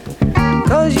woman,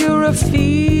 'cause you're a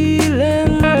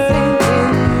feeling,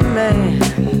 thinking man.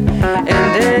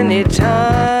 And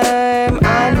anytime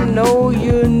I know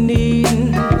you're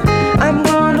needing, I'm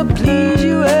gonna please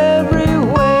you every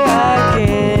way I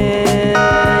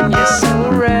can. You're so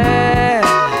rare,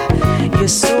 you're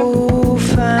so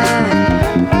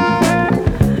fine.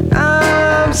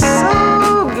 I'm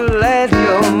so glad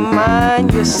you're mine.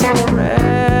 You're so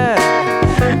rare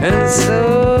and so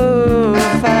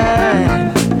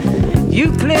fine. You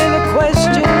clear the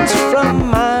questions from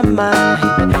my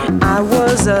mind. I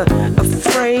was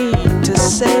afraid to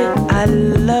say I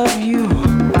love you,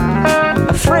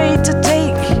 afraid to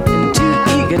take and too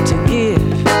eager to give.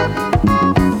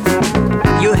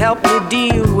 You help me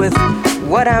deal with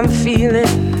what I'm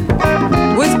feeling,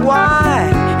 with why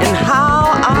and how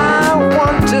I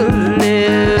want to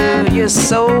live. You're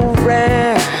so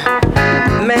rare,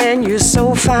 man, you're so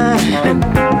fine.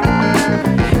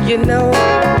 You know,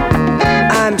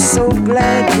 I'm so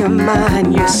glad you're mine.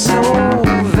 You're so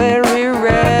very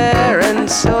rare and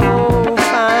so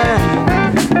fine.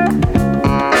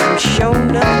 I'm sure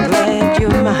not glad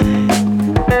you're mine.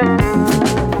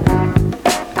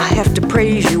 I have to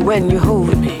praise you when you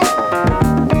hold me,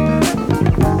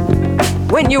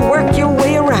 when you work your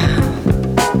way around.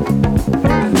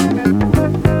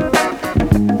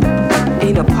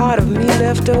 Ain't a part of me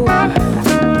left over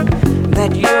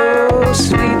that your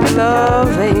sweet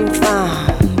love ain't found.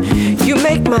 You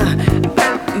make my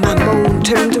moan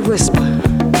turn to whisper.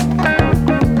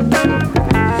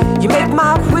 You make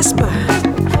my whisper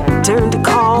turn to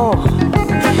call.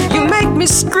 You make me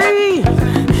scream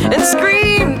and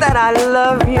scream that I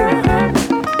love you.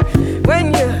 When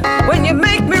you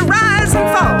make me rise and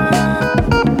fall.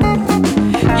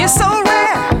 You're so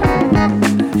rare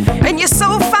and you're so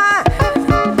fine.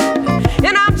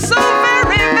 And I'm so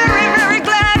very, very, very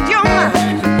glad you're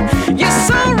mine. You're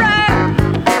so rare,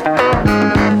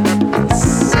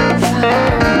 so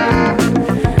fine.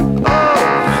 Oh,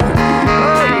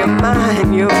 you're mine,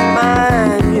 you're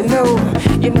mine.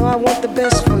 You know I want the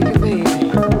best for you, baby.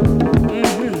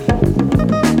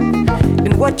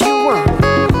 And what you want,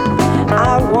 I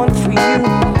want for you.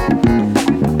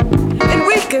 And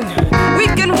we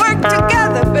can work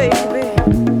together, baby,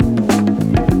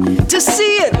 to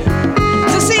see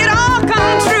it all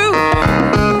come true.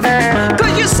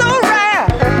 'Cause you're so rare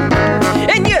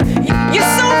and you're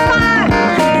so fine.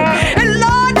 And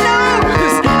Lord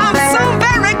knows I'm so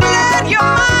very glad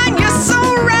you're mine. You're so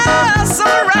rare,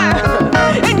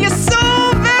 and you're so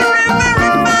very,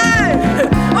 very fine.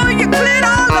 Oh, you cleared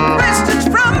all the questions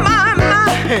from my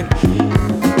mind.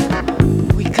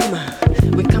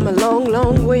 We come a long,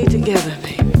 long way together,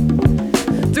 baby.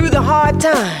 Through the hard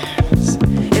times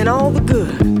and all the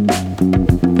good.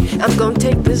 I'm gonna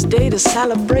take this day to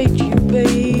celebrate you,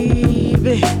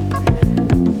 baby.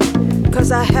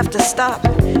 'Cause I have to stop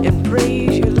and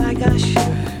praise you like I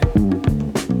should.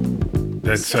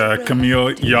 That's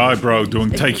Camille Yarbrough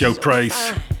doing Take Your Praise.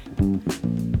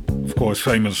 Of course,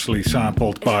 famously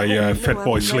sampled by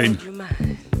Fatboy Slim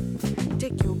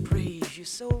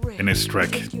in his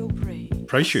track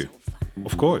Praise You,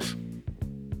 of course.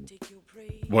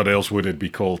 What else would it be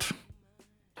called?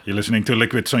 You're listening to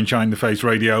Liquid Sunshine, The Face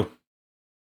Radio.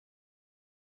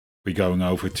 We're going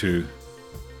over to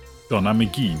Donna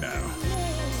McGee now.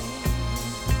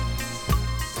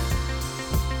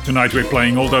 Tonight we're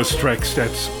playing all those tracks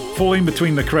that fall in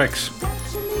between the cracks.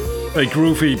 They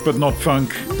groovy but not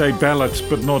funk, they ballads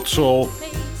but not soul.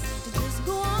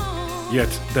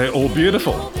 Yet they're all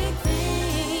beautiful.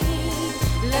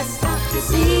 Let's stop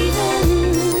this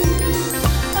evening.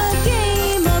 A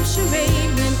game of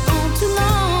charade went on too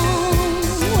long.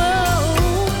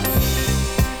 Whoa.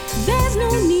 There's no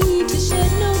need to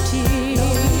shed no tears.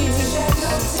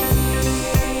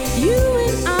 You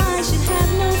and I should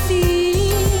have no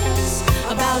fears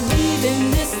about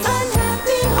leaving this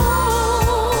unhappy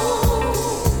home.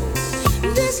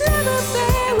 This love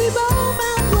affair we both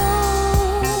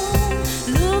outgrown.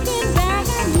 Looking back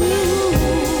at you,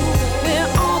 where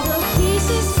all the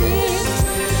pieces fit.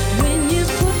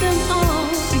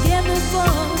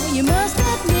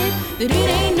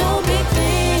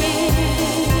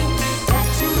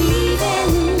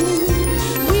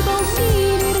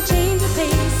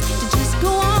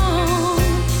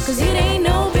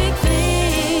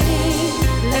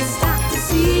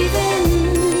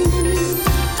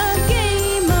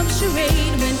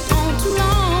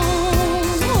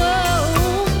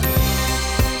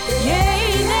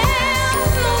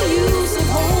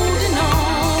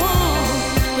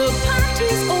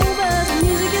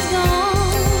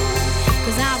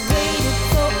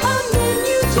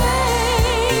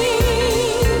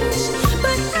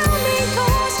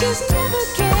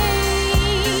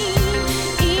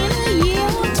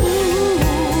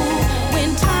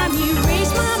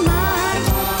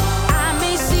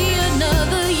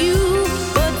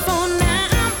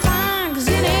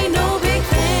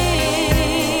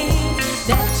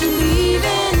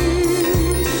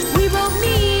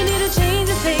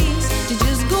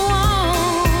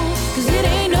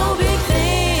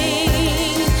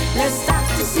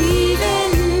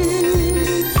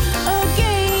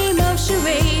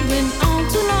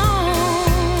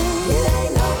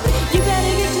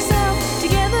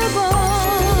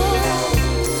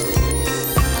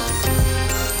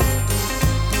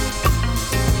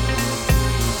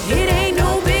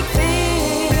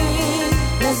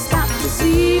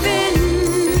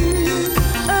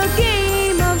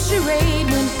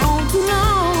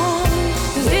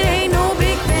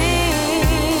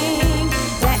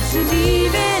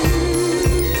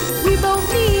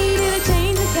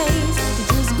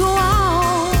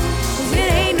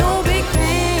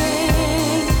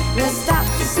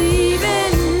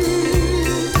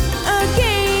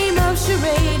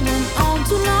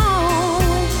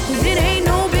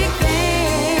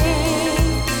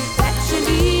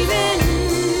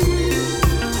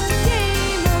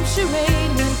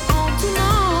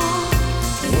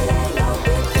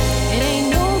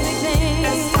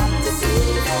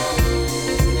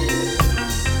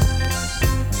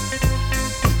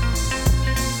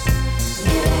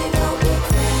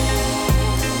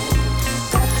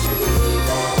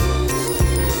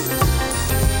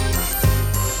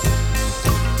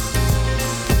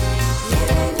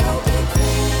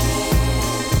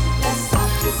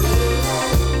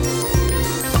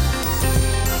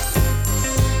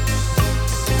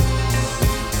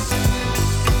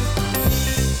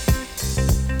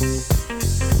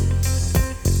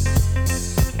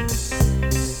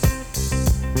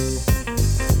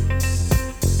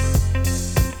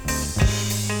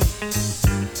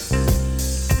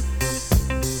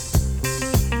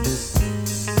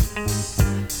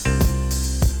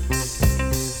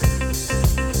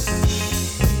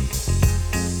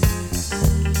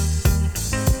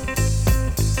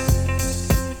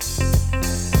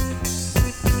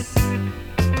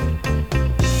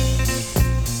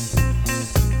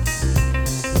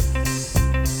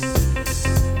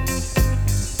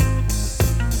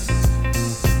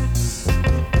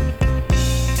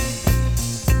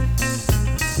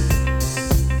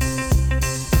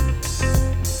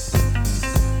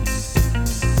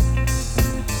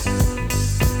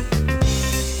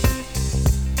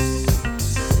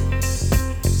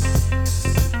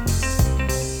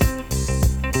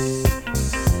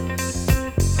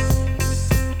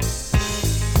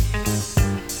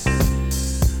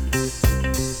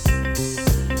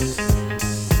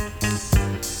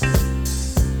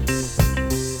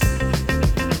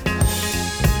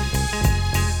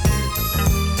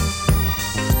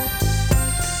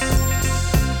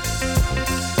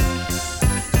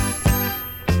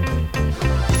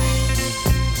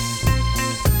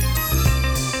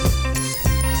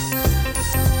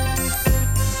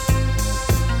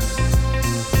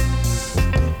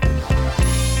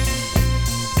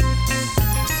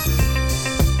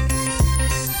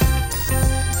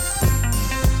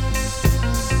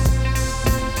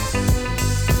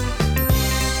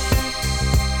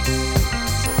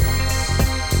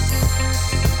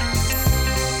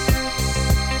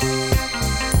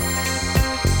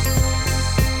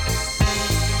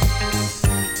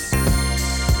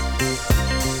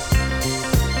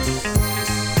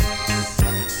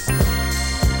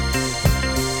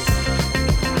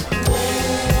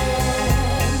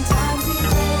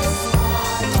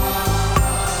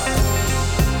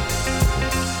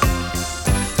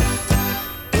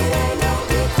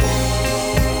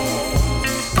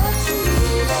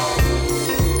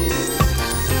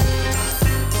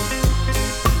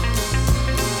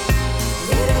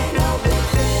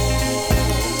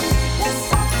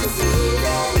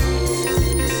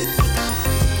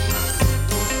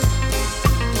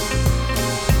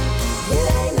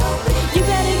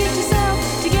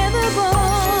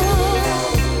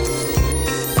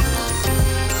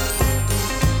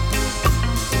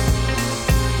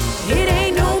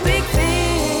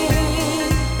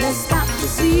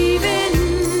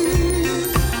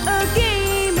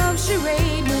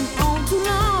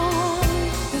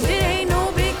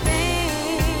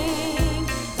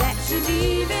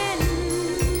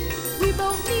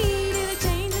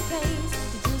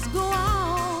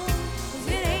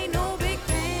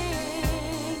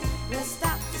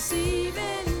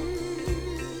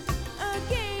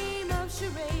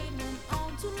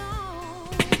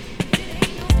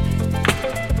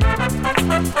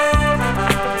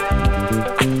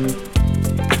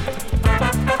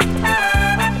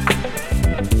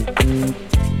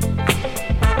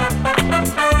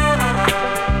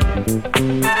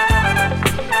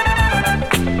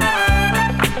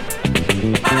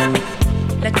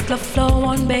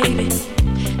 baby.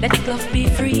 Let love be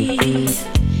free.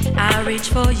 I reach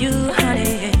for you,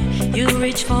 honey. You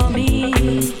reach for me.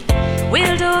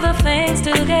 We'll do the things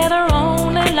together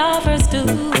only lovers do.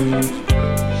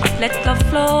 Let love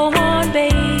flow on,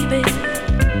 baby.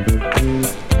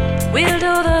 We'll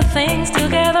do the things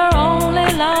together only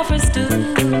lovers do.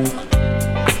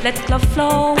 Let love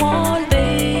flow on,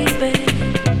 baby.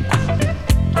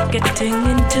 Getting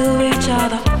into each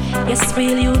other, yes,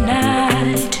 we'll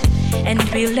unite. And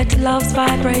we'll let love's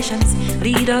vibrations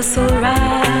lead us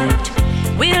right.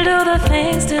 We'll do the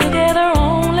things together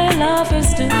only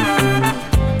lovers do.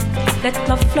 Let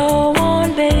love flow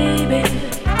on, baby.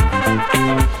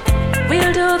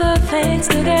 We'll do the things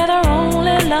together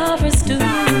only lovers do.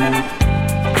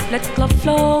 Let love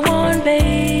flow on,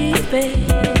 baby.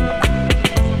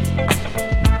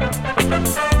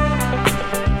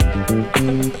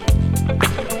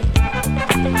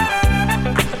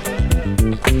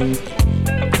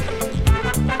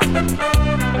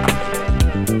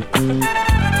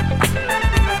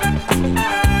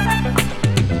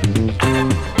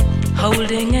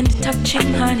 Holding and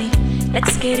touching, honey,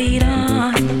 let's get it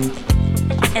on.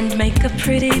 And make a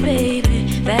pretty baby,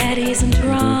 that isn't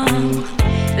wrong.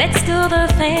 Let's do the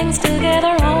things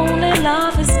together only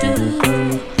lovers do.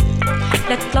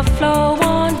 Let love flow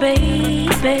on, baby.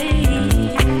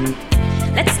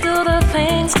 Let's do the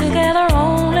things together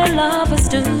only lovers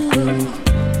do.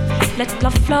 Let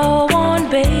love flow on,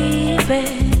 baby.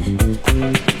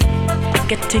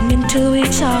 Getting into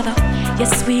each other,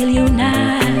 yes, we'll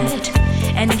unite.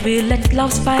 And we'll let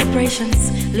love's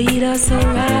vibrations lead us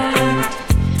right.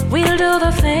 We'll do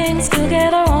the things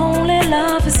together only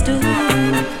lovers do.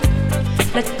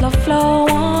 Let love flow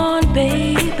on,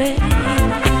 baby.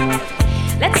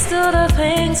 Let's do the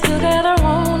things together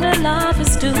only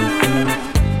lovers do.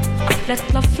 Let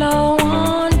love flow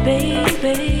on,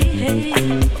 baby.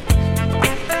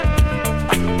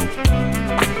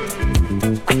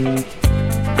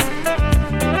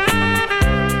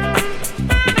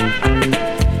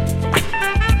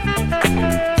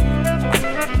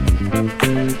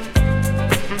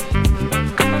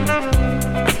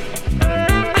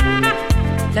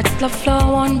 Let love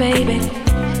flow on, baby.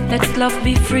 Let love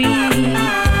be free.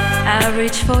 I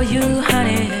reach for you,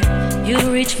 honey. You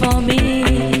reach for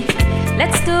me.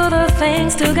 Let's do the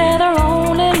things together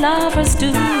only lovers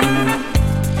do.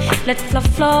 Let love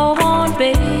flow on,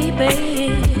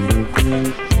 baby.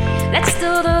 Let's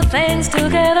do the things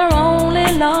together only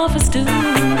lovers do.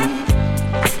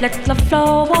 Let love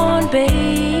flow on,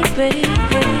 baby.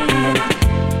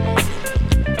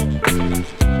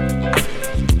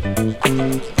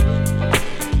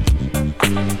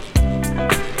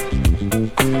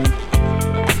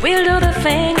 We'll do the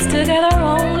things together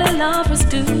only lovers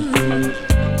do.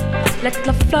 Let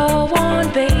love flow on,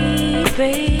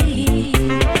 baby.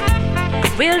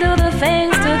 We'll do the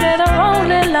things together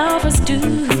only lovers do.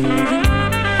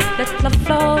 Let love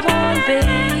flow on, baby.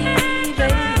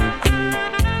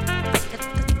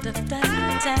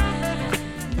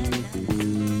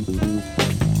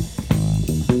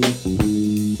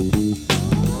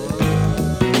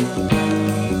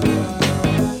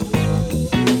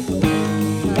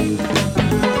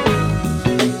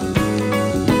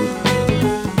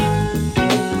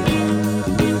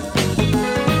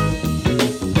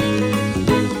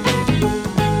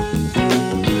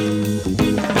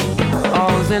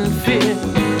 And fear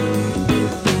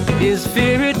is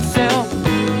fear itself.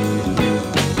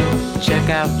 Check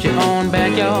out your own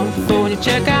backyard before you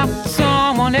check out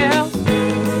someone else.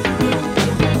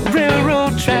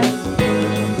 Railroad track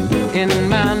in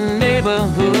my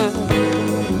neighborhood.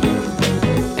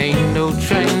 Ain't no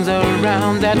trains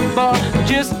around that bar,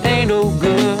 just ain't no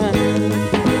good.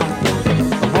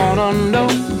 I wanna know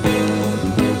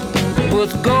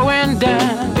what's going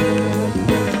down.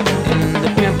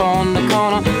 On the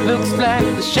corner looks like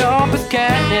the sharpest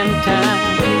cat in town.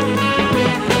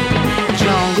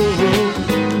 Jungle rule,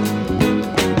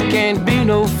 can't be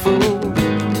no fool.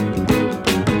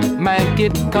 Might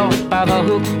get caught by the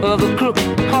hook of the crook.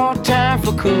 Hard time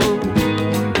for cool.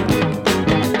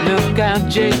 Look out,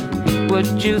 Jake, what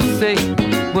you say,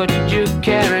 what you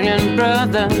carrying,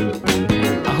 brother.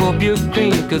 I hope you're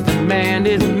clean, 'cause the man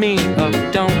is mean, or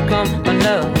don't come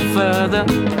another further.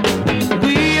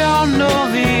 We all know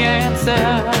the answer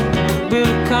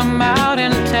will come out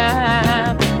in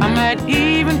time. I might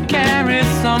even carry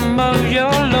some of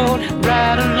your load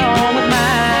right along with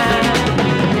mine.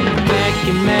 Thank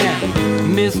you, man,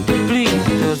 Mr. Please,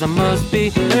 'cause I must be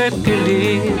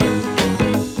Hercules.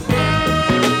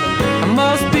 I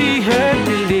must be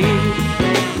Hercules.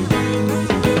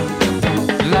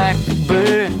 Like a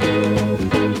bird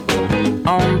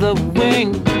on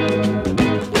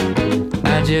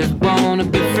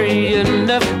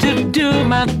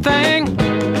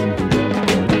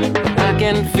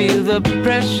feel the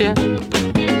pressure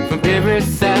from every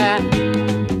side.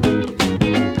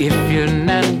 If you're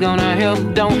not gonna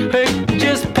help, don't hurt,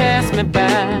 just pass me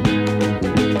by.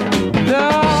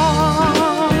 Lord,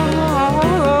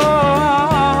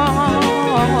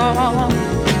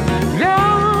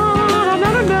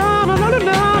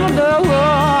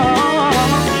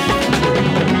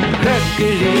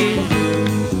 Hercules,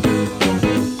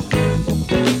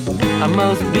 I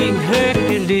must be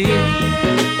Hercules.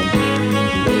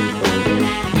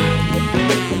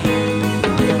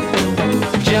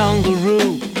 Jungle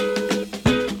rule,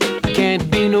 can't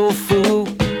be no fool.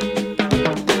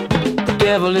 The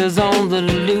devil is on the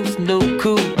loose, no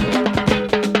cool.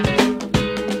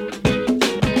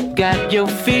 Got your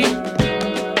feet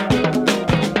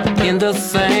in the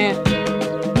sand.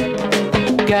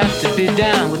 Got to be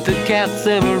down with the cats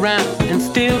around, and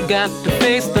still got to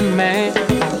face the man.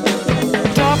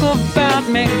 Talk about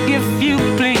me if you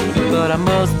please, but I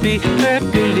must be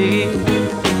Hercules.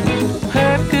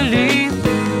 Hercules,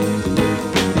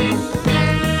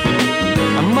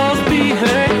 I must be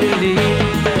Hercules.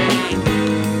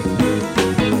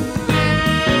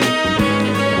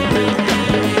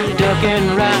 Ducking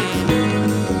rocks,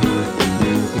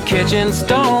 catching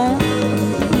stone.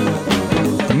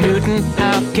 Newton,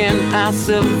 how can I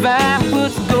survive?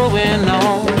 What's going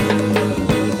on?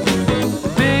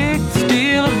 Big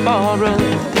steel borrow.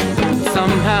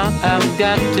 Somehow I've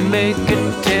got to make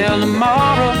it till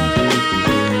tomorrow.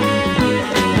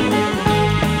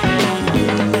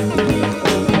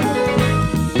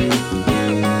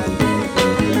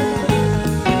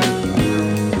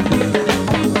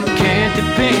 Can't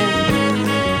depend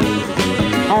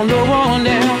on no one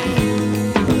else.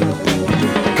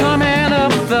 Coming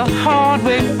up the hard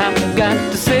way, I've got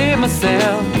to save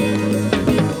myself.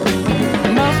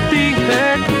 Must be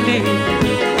Hercules.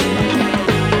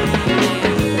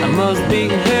 I must be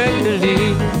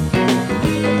Hercules.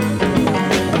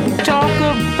 Talk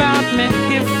about me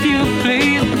if you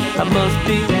please. I must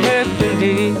be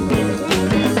Hercules.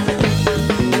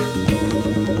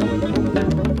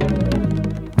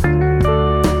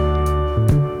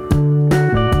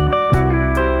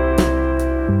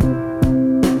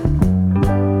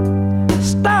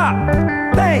 Stop,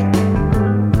 think,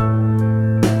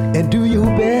 and do your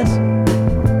best.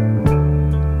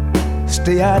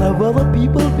 Stay out of other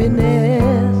people's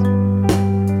business.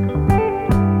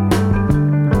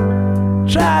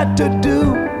 Try to do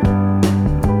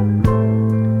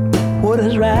what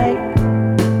is right.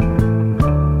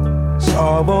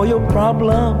 Solve all your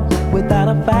problems without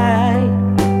a fight.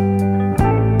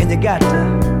 And you got to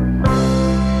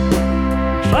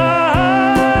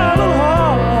try a little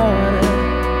harder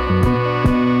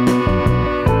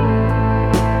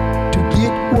to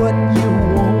get what you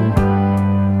want.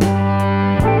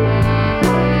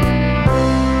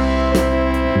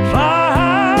 Try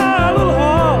a little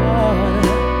harder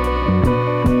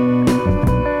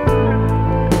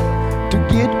to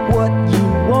get what you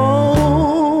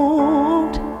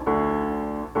want.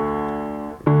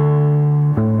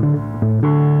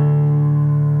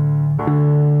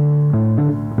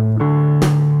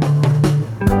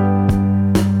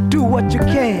 Do what you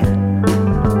can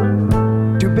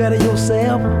to better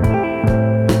yourself.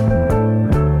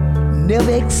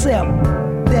 Never accept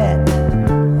that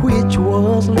which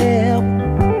was left.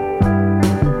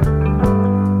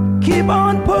 Keep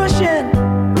on pushing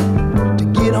to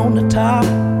get on the top.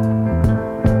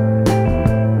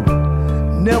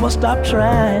 Never stop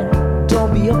trying,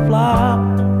 don't be a flop.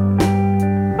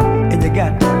 And you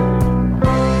got to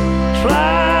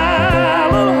try a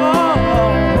little harder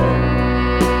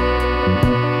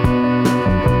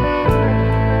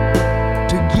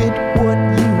to get what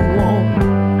you want.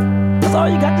 That's all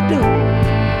you got to do.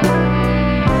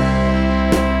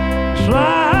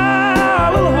 Try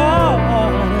a little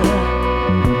harder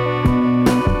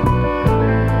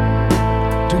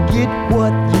to get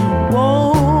what you want.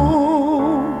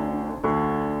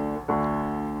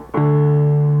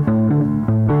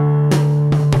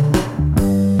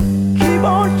 Keep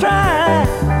on trying,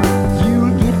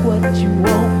 you'll get what you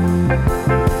want.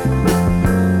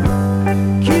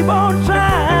 Keep on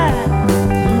trying,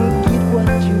 you'll get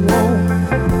what you want.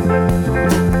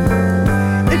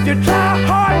 If you try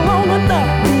hard long enough,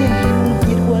 then you'll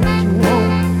get what you want.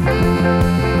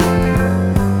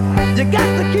 You got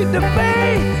to keep the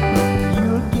faith,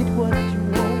 you'll get what you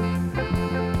want.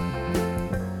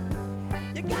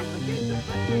 You got to keep the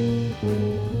faith.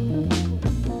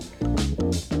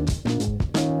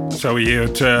 So we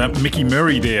heard Mickey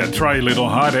Murray there, Try a Little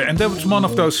Harder. And that was one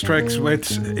of those tracks where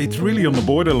it's really on the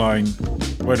borderline,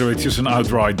 whether it's just an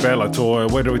outright ballad or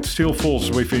whether it still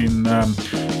falls within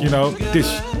You know, this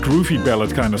groovy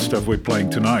ballad kind of stuff we're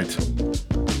playing tonight.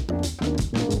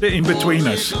 The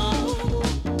In-Betweeners.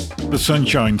 The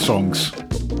Sunshine songs.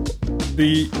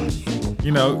 The,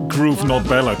 you know, groove not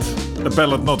ballad. The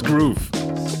ballad not groove.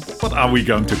 What are we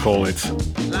going to call it?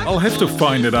 I'll have to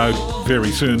find it out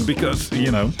very soon because,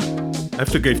 you know, I have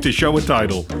to give this show a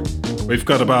title. We've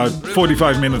got about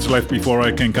 45 minutes left before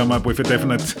I can come up with a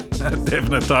definite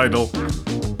title.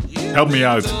 Help me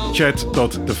out.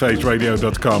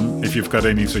 chat.thefaceradio.com if you've got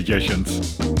any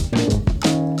suggestions.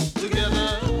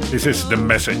 This is The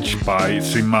Message by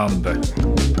Simande.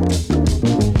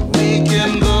 We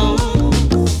can go.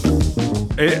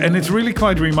 And it's really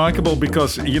quite remarkable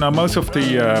because, you know, most of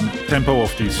the tempo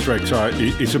of these tracks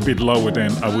is a bit lower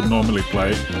than I would normally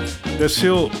play. There's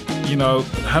still, you know,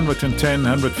 110,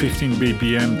 115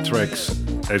 BPM tracks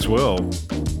as well.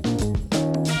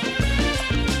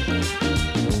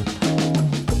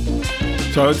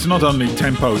 So it's not only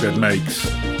tempo that makes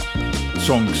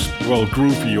songs, well,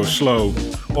 groovy or slow,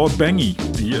 or bangy,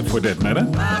 for that matter.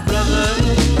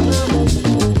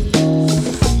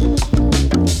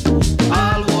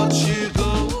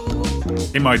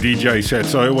 In my DJ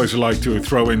sets, I always like to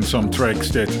throw in some tracks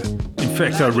that, in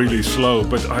fact, are really slow,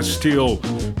 but are still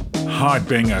hard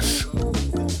bangers.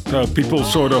 So people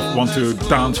sort of want to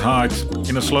dance hard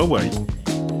in a slow way.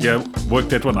 Yeah, work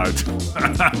that one out.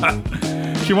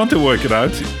 If you want to work it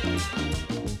out,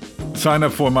 sign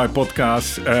up for my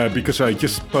podcast because I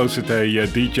just posted a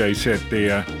DJ set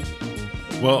there.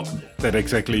 Well, that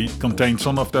exactly contains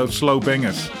some of those slow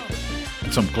bangers.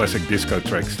 And some classic disco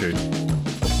tracks too.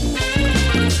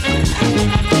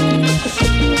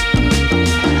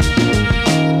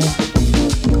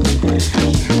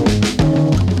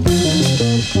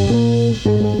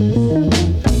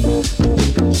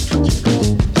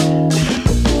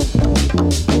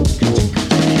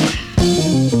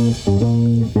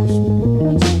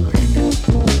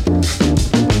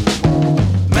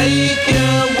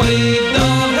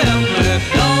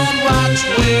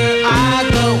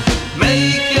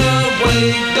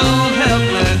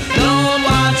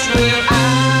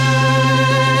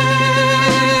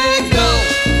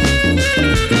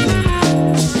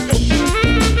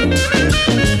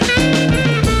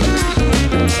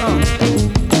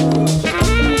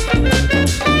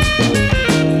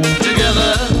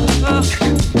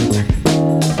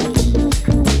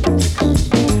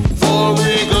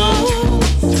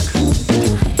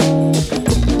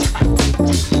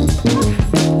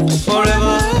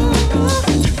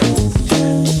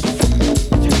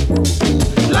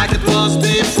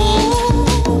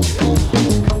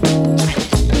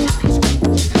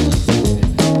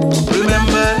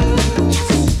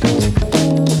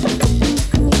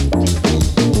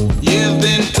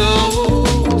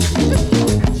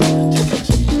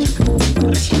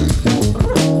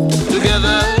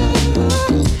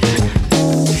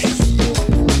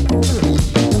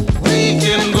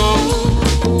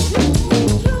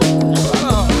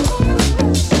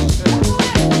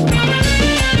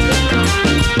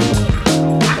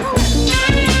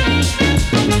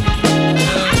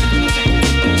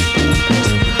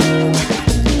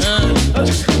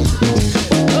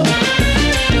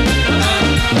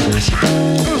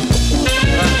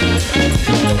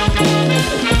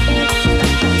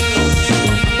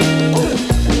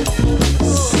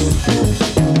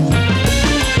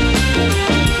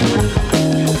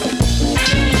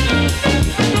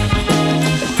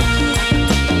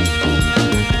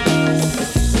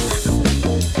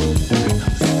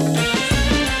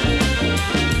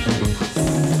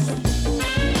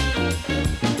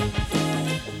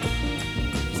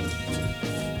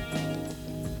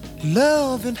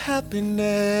 Love and happiness,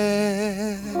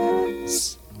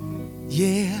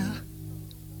 yeah.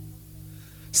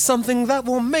 Something that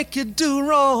will make you do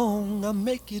wrong or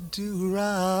make you do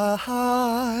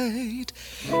right.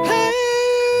 Hey,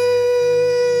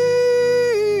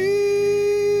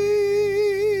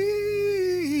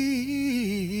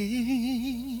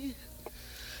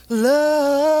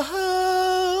 love,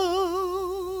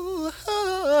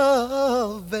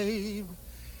 baby.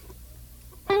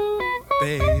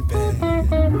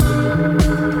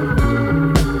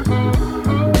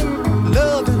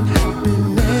 Love and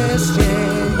happiness,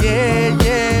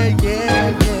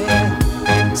 yeah.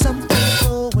 Something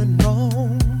going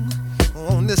wrong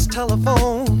on this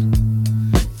telephone.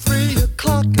 3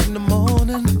 o'clock in the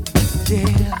morning,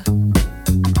 yeah.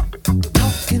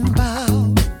 Talking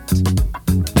about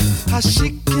how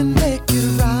she can make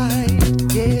it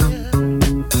right, yeah.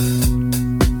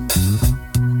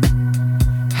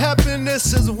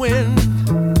 Happiness is when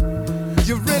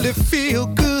you really feel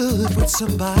good with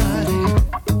somebody.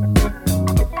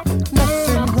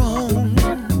 Nothing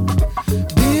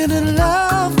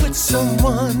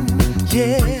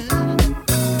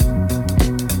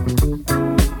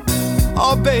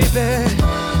baby.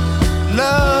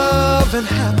 Love and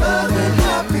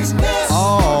happiness.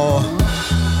 Oh,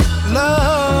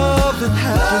 love and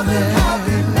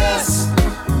happiness.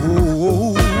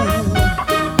 Ooh.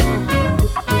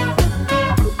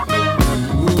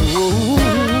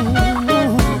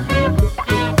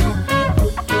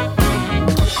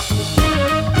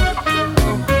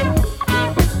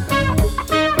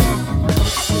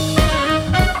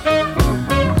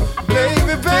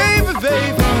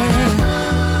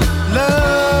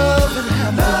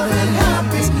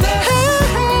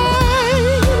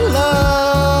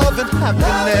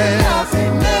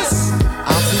 Happiness.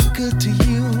 I'll be good to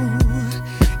you.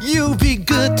 You be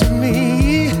good to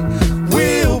me.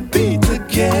 We'll be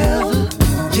together.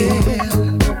 Yeah.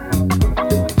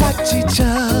 Watch each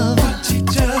other.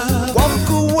 Walk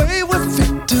away with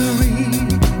victory.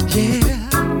 Yeah.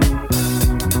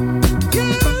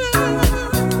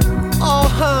 Oh,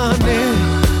 honey.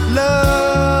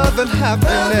 Love and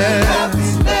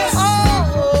happiness. Oh,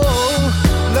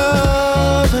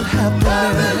 love and happiness.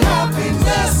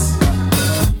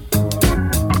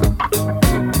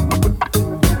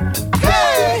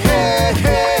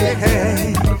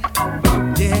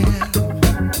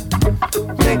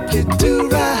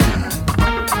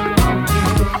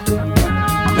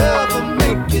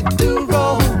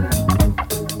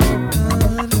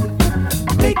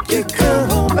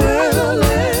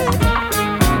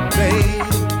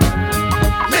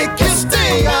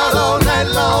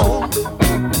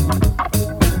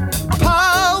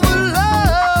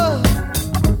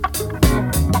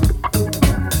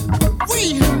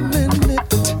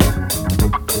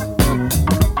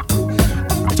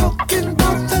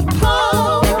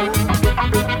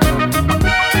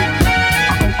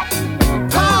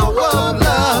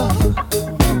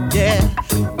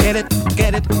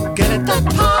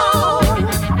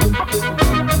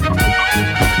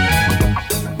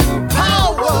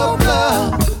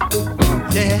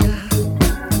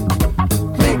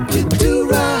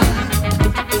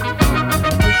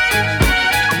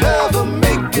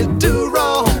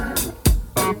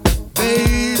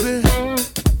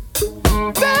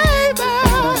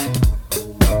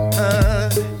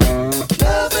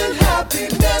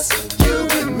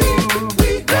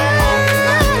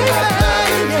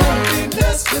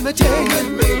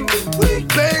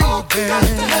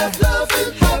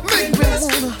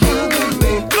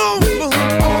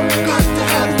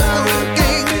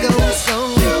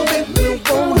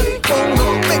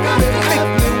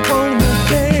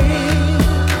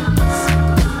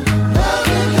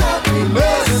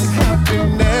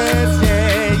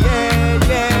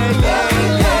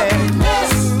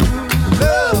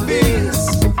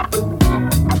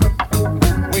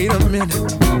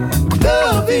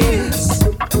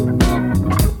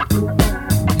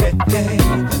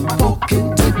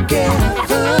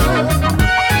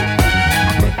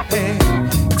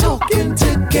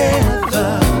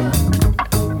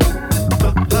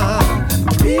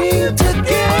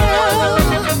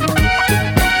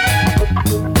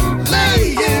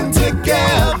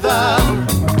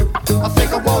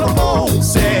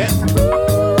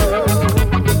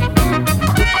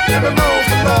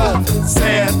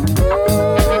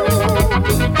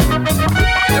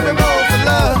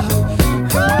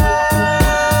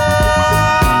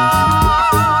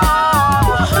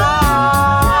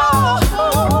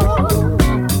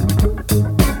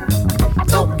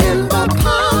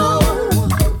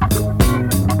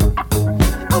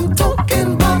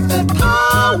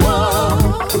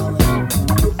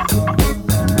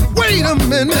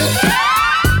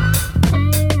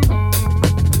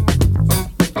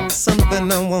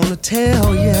 Something I wanna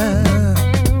tell ya.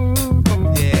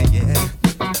 Yeah.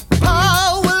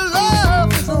 Power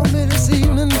love is on me this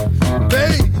evening,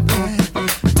 baby.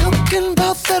 Talking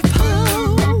about that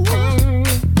power.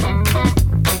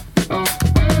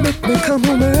 Make me come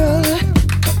home early.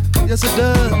 Yes, it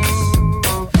does.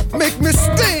 Make me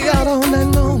stay out all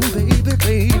night long,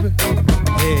 baby.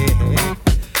 Yeah.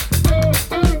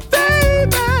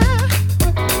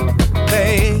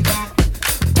 Baby,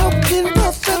 talking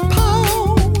about that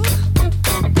power,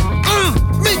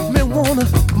 make me wanna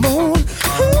moan.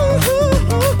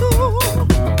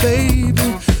 Baby,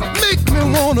 make me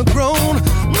wanna groan.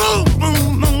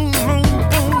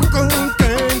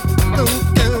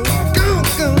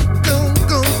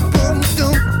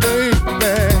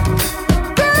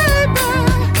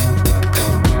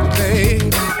 Baby,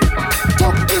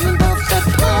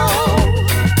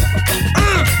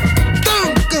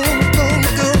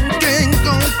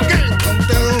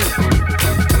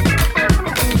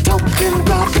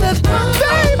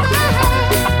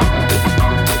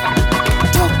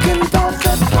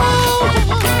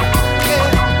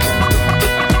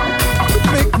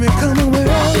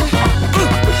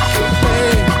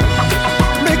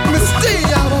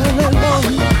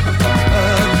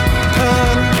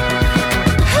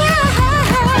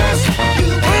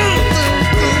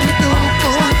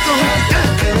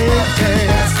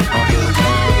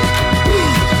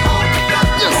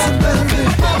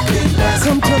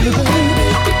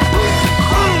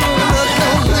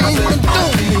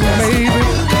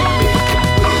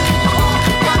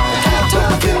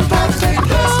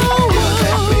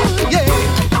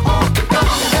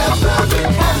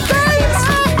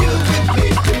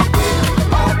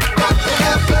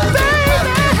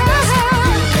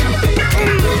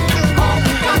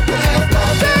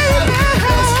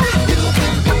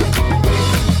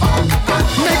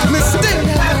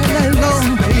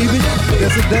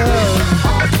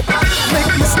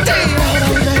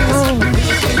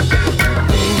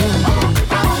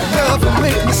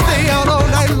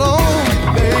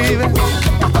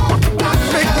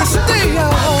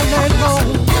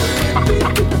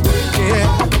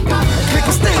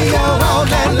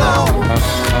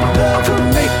 Love will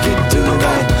make it do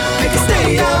right. Make it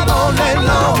stay out all night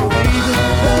long. Baby,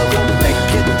 love will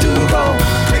make it do wrong.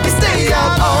 Make it stay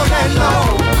out all night long.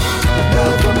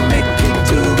 Love will make it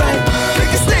do right.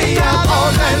 Make it stay out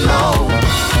all night long.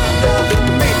 Love will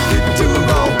make it do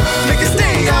wrong. Make it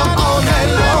stay out all night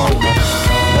long.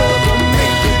 Love will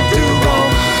make it do wrong,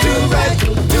 do right,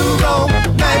 do wrong,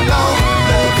 night long.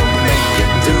 Love will make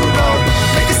it do wrong.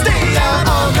 Make it stay out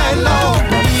all night long.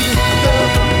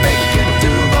 Love will make it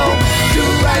do wrong, do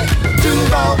right, do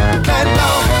wrong, night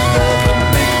long. Love will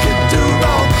make it do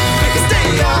wrong. Make it stay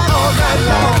out all night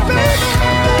long.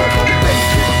 Love will make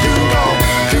it do wrong,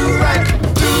 do right,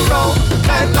 do wrong,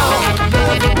 night long.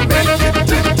 Love will make it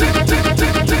do.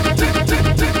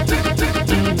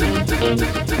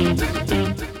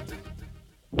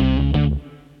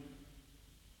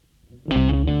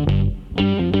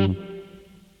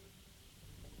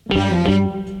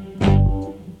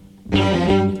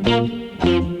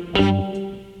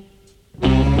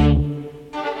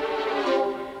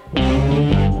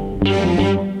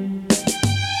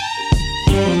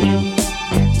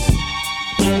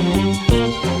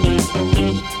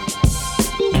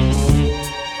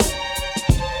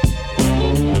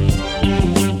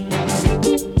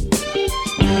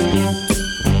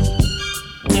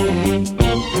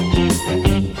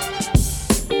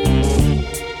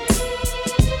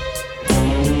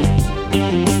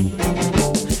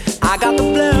 I got the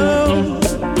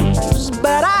blues,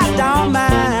 but I don't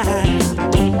mind.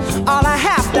 All I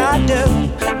have to do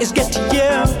is get to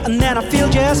you, and then I feel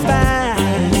just fine.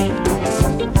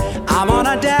 I'm on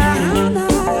a down,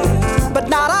 but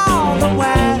not all the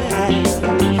way.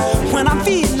 When I'm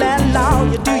feeling low,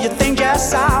 you do your thing just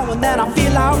so, and then I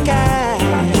feel okay.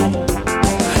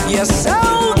 You're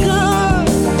so good,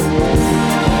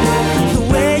 the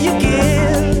way you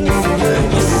give.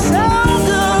 You're so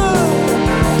good.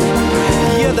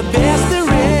 You're the best there is.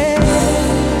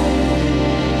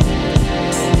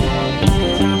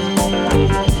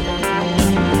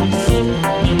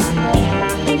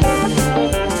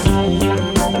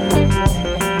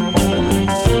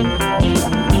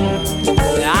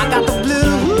 I got the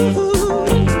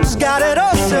blues, got it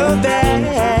all so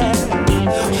bad.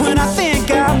 When I think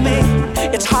of me,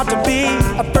 it's hard to be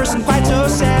a person quite so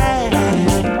sad.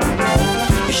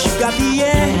 You got the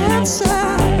answer,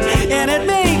 and it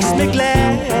makes me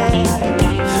glad.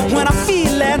 When I'm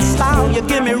feeling slow, you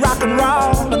give me rock and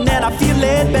roll, and then I feel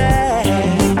it back.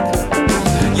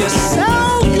 You're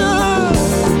so good,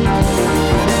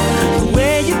 the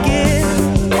way you give.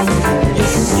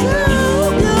 You're so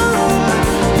good,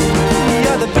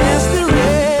 you're the best there is.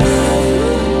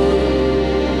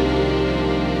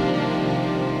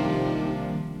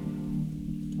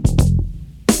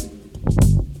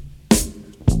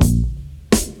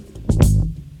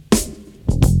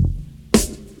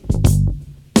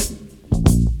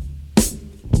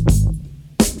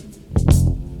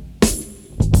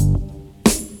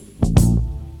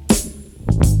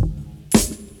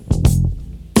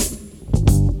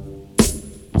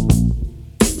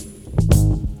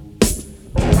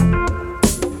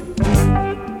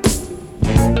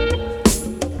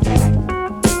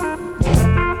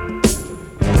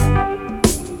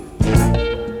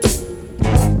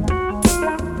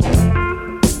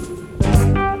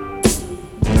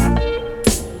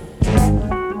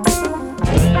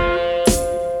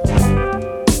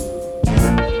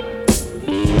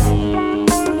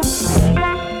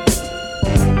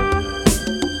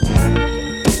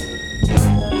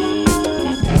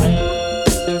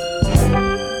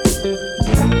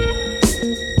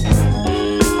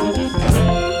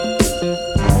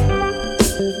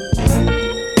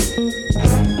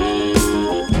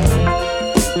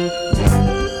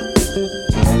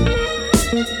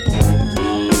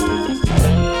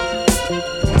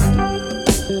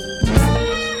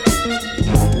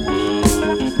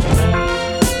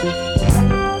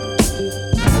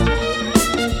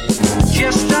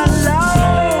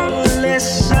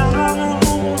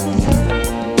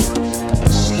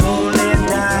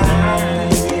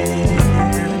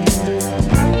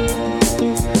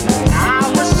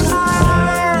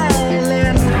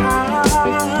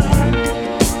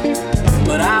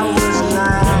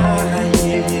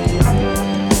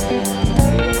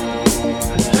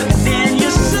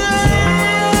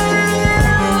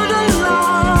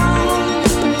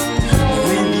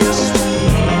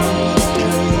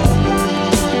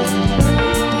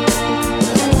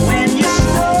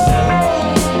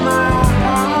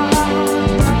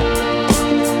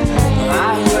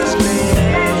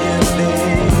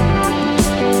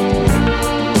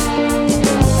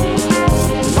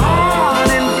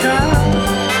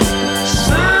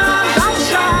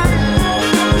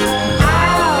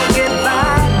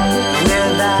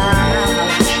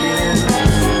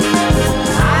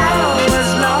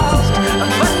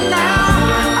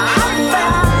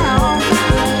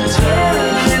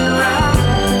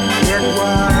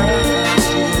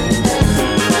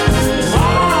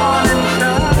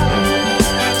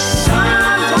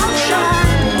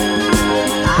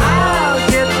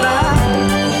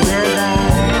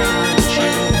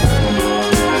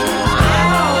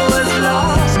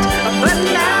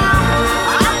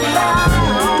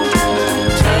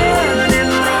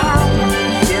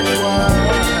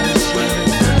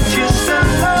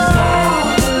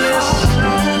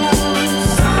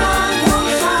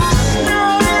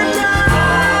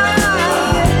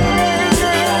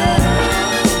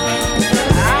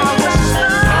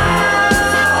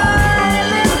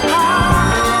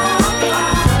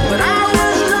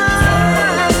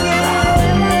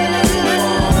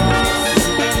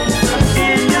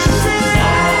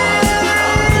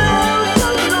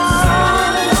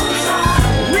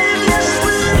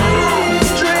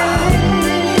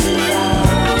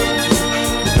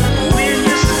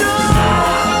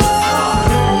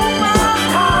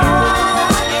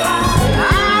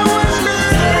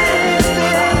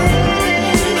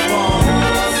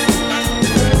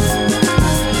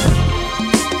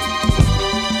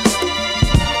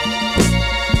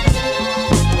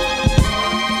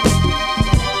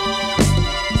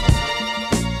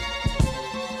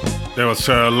 There was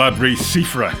Ladri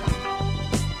Cifra.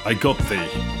 I got thee.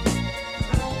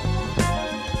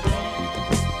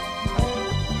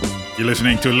 You're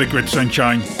listening to Liquid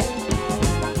Sunshine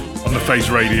on the Face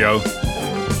Radio.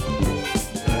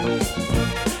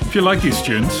 If you like these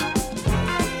tunes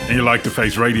and you like the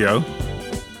Face Radio,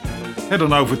 head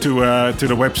on over to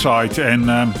the website and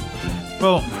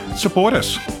well, support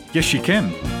us. Yes, you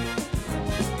can.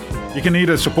 You can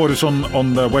either support us on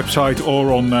the website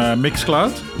or on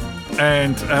Mixcloud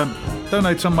and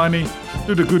donate some money,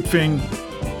 do the good thing,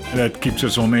 and that keeps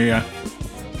us on air,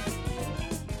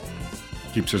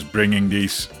 keeps us bringing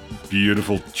these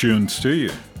beautiful tunes to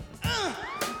you.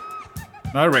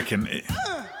 I reckon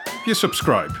if you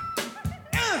subscribe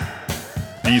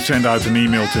and you send out an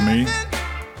email to me,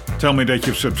 tell me that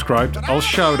you've subscribed, I'll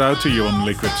shout out to you on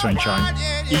Liquid Sunshine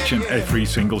each and every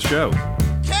single show.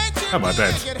 How about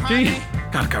that? Gee,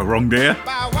 can't go wrong there.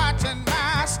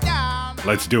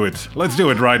 Let's do it. Let's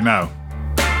do it right now.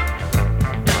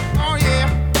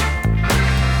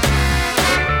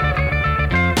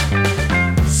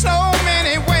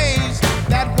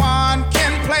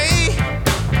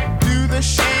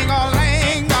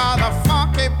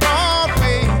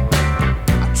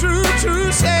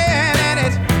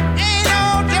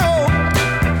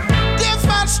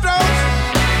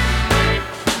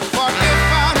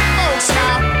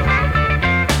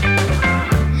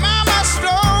 Mama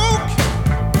stroke,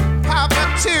 Papa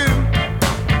too.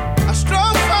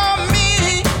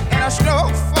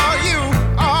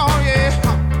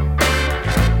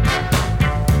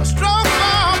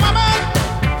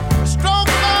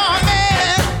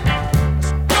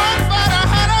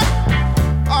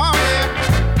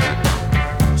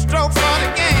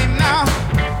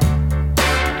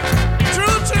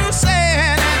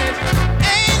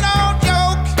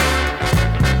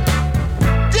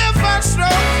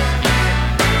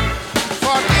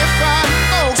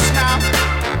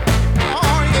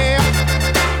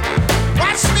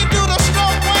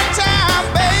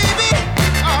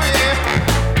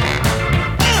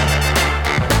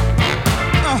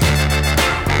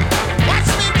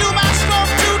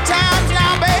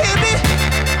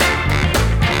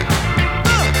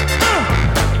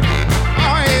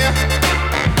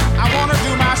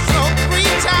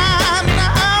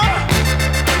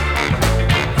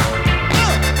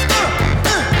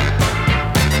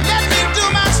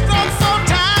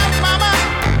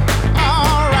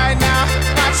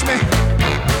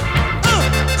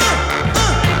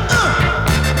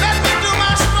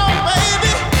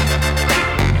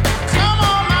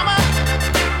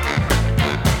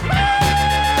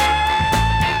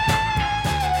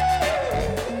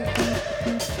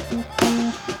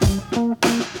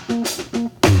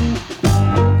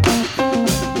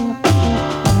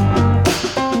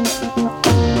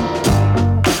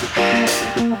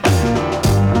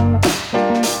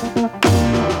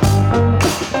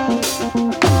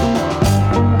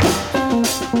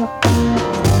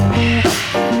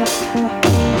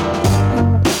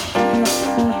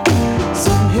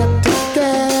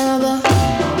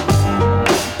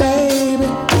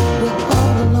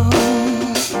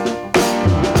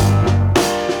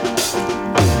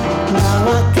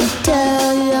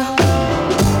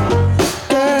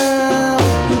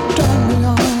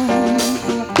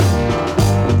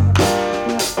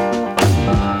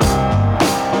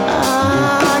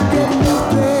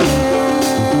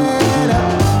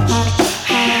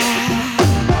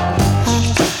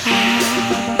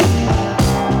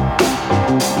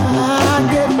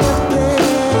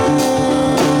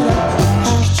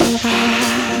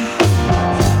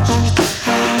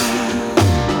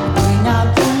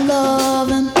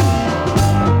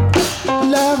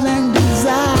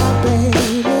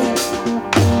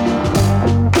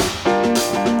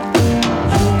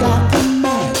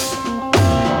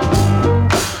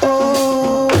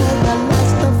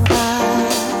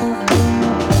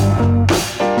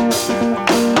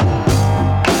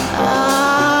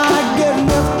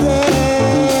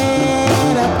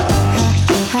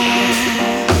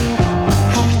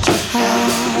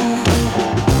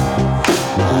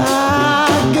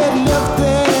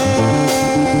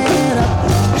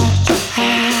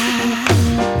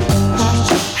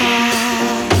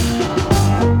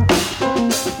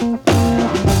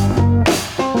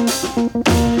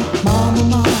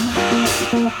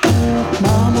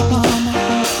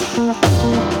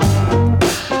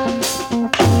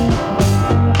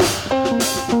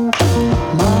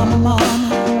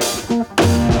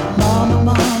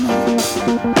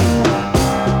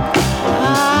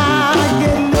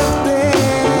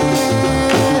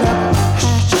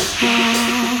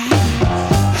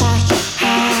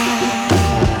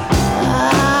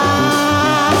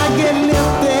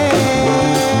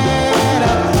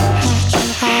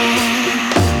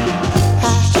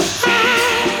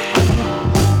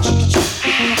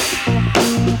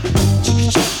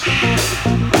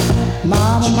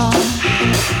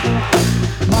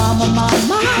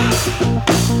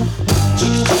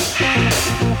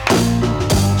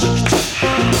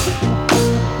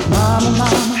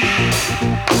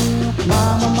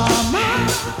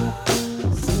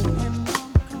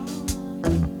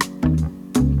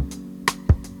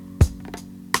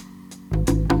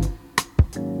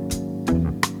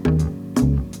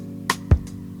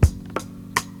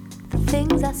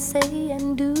 Things I say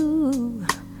and do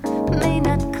may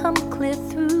not come clear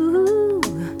through.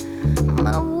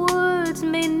 My words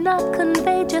may not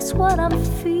convey just what I'm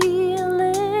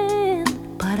feeling,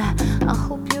 but I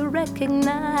hope you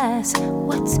recognize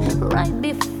what's right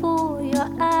before your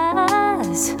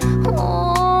eyes.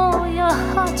 Oh, your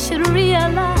heart should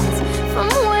realize from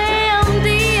where I'm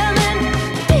dealing.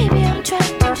 Baby, I'm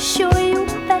trying to show you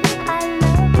that I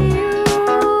love you.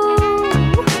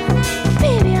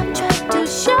 Baby, I'm trying to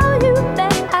show you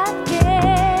that I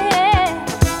care.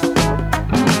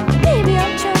 Baby,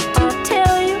 I'm trying to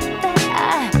tell you that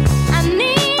I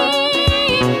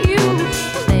need you.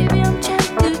 Baby, I'm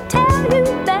trying to tell you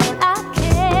that I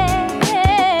care.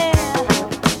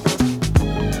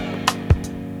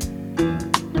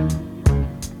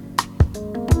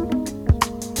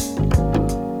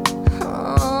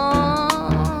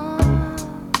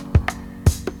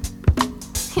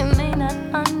 You may not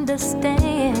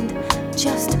understand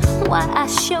just why I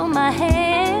show my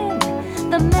hand,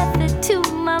 the method to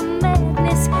my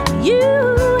madness you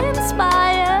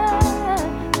inspire.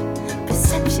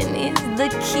 Perception is the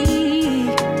key.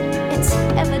 It's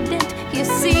evident, you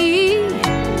see,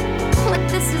 what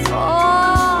this is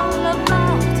all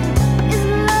about is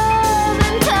love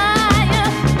entire.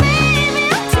 Baby,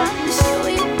 I'm trying to show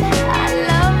you that I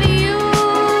love you.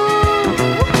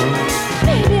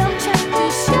 Baby, I'm trying to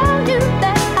show you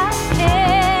that I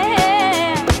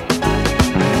care.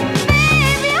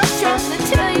 Baby, I'm trying to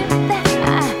tell you that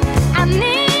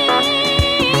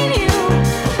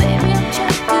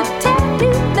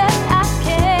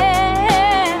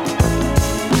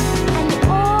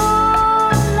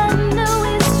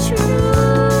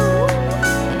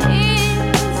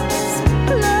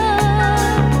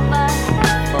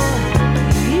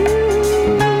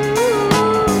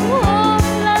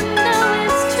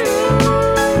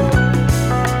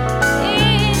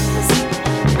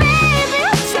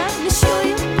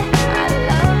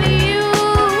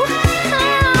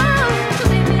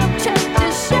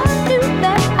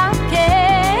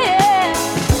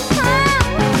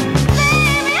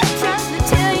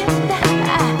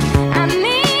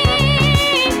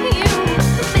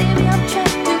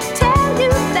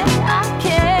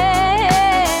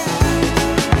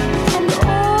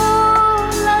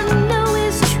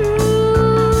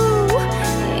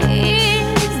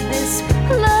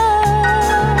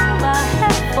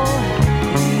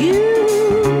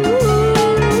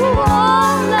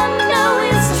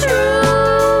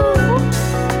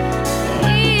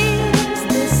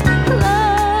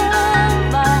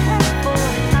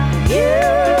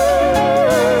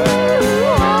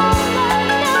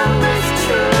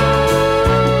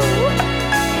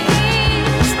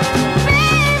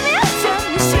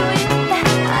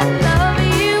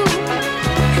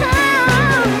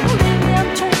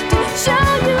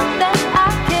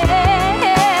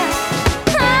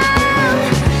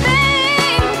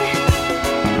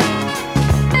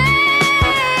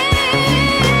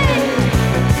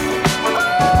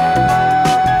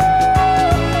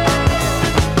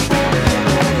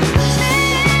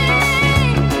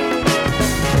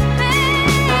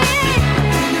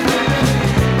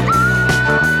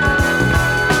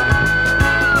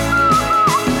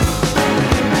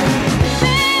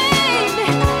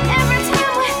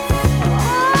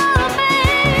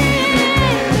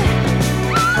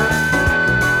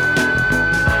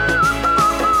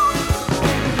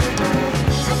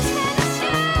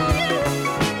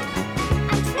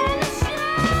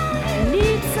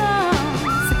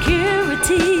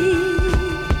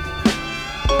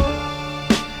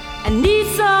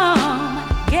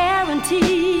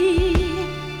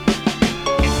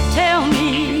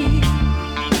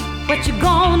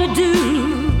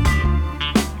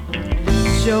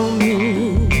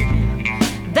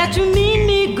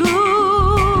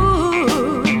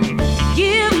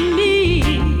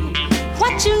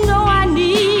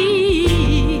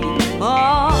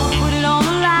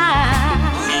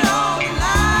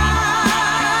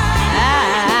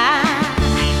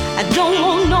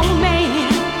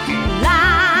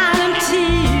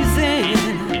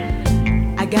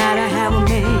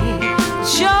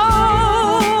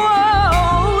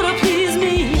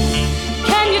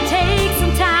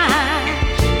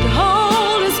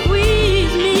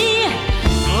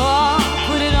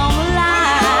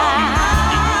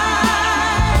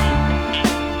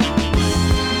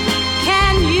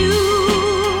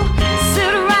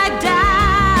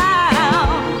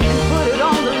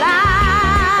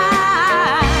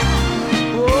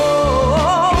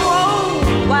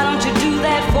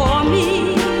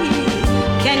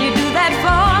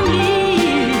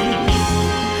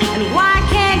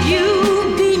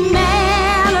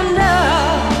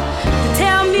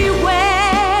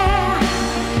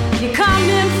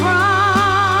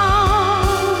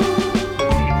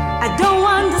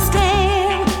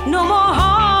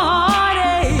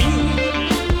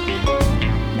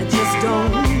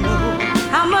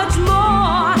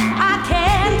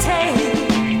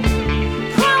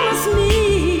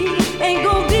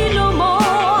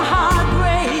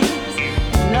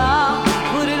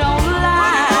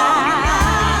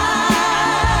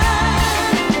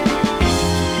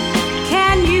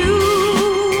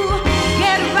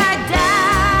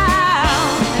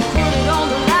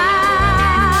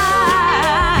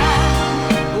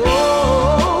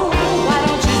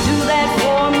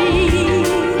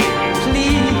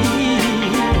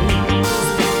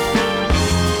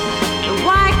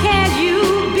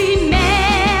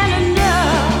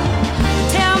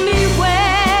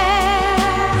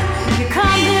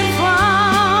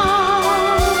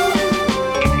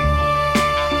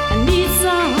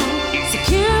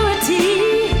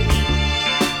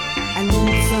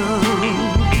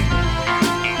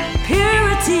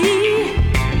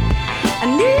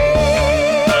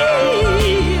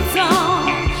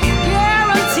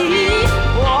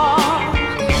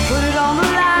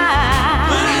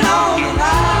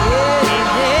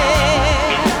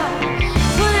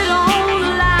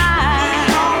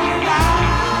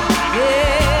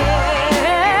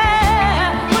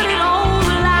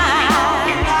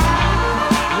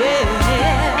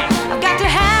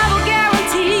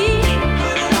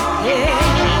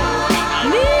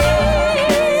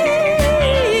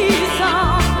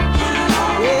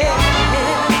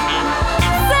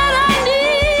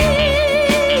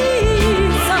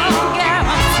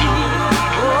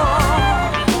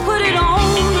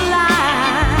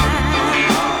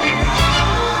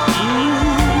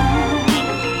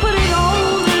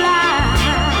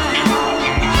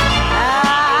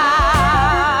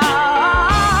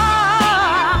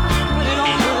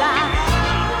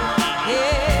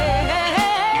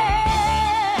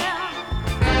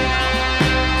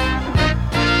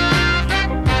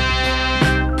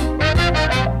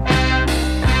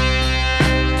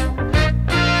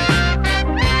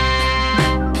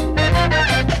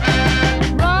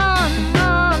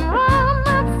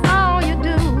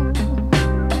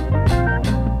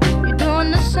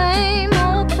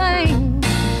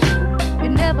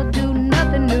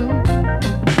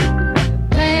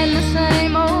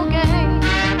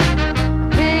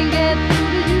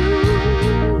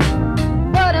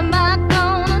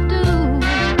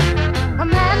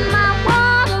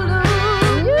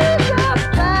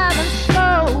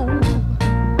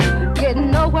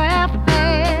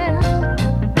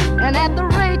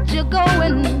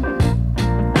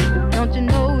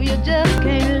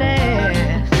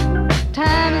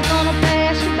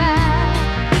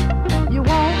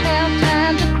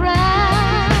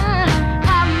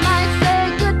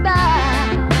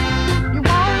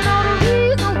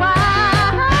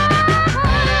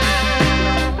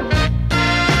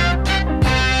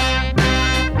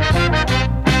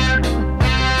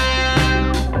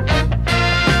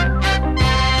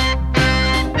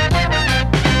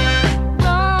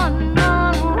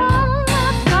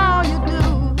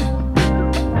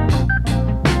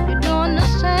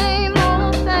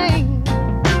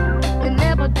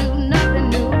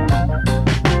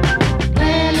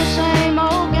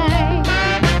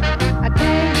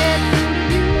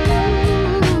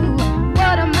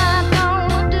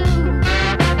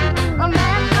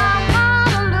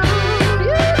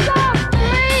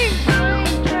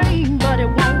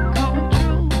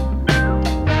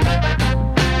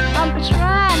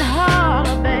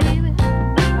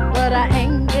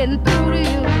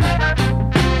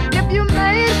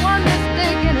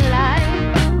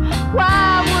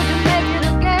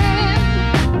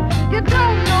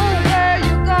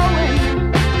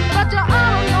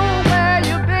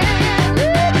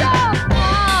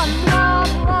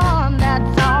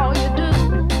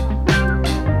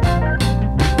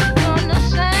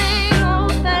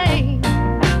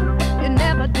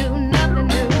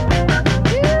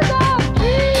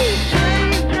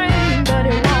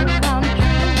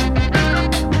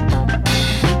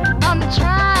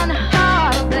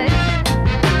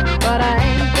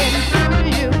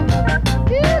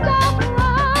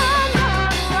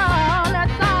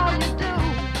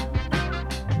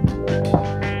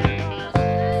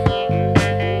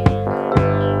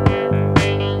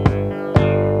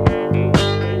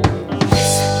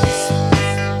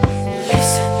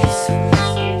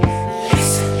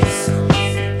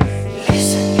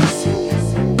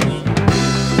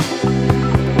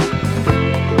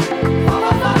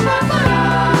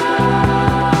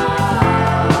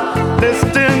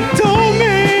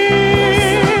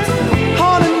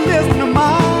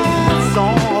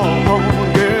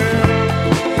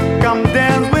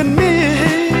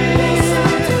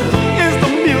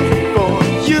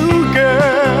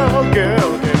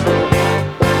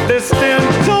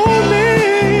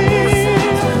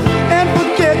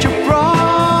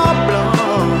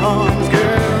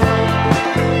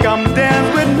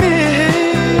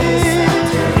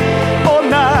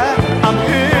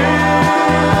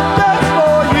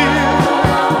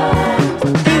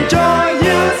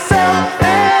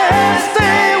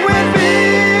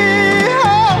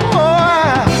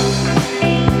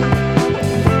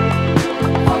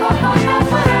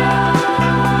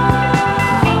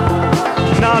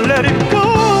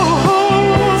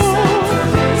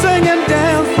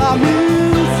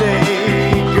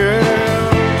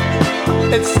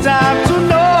It's time to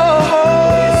know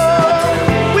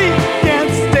we can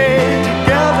stay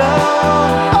together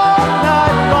all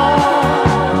night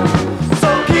long. So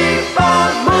keep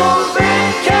on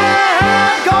moving,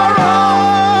 can't go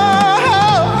wrong.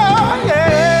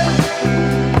 Yeah.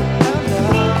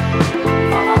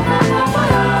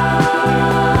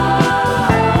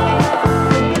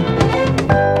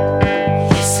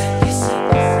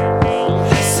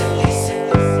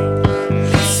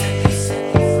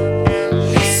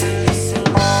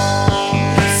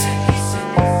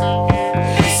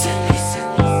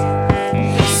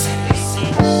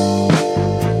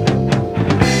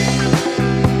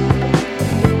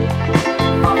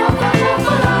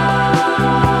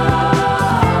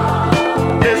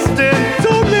 Listen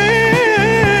to me,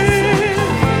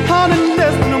 honey,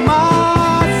 listen to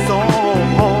my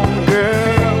song,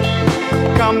 girl.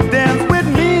 Come dance with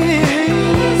me.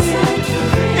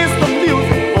 It's the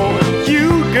music for you,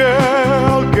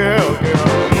 girl, girl, girl.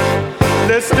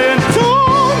 Listen to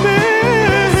me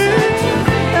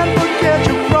and forget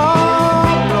your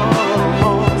problems,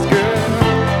 girl.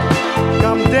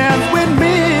 Come dance with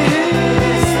me.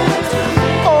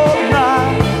 All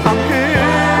night I'm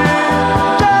here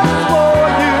just for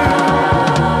you.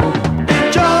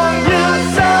 Enjoy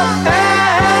yourself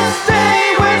and stay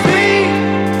with me.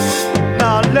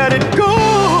 Now let it go.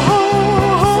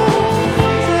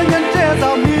 Sing and dance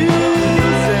our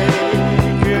music,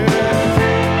 girl.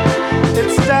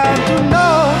 It's time to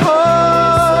know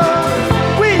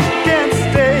we can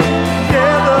stay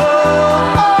together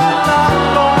all night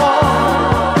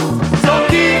long. So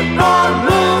keep on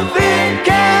moving,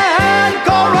 can't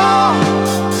go wrong.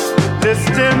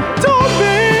 Listen to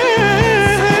me,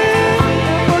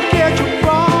 forget your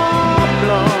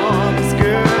problems,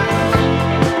 girl.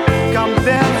 Come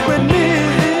dance with me.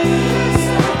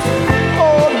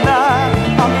 All night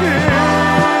I'm here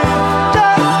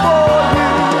just for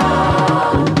you.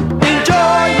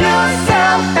 Enjoy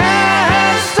yourself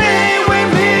and stay with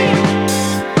me.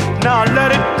 Now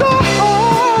let it go.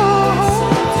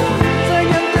 Sing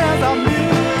and dance our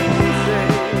music,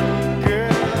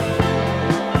 girl.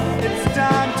 It's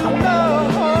time to know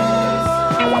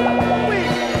we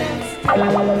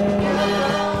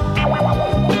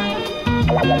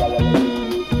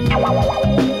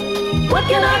What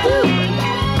can I do?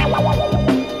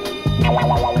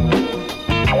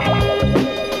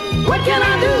 What can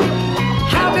I do?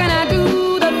 How can I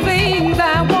do the things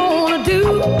I wanna do?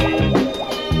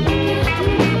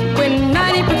 When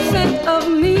 90% of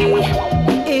me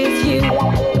is you.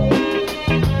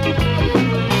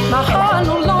 My heart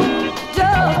no longer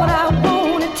does what I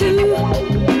want it to.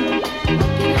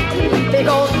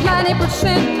 Because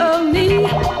 90% of me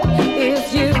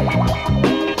is you.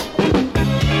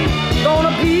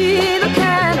 Gonna be the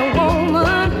kind of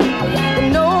woman that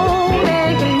no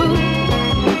man can move.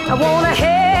 I wanna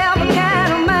have a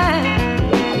kind of mind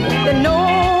that no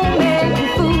man can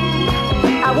fool.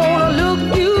 I wanna look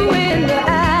you in the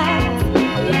eyes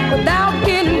without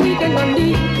getting weak in my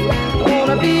knees. I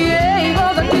wanna be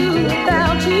able to do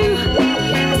without you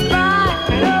in spite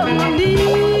of my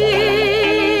needs.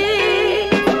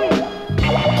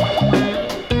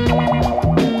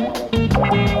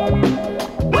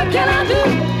 What can I do?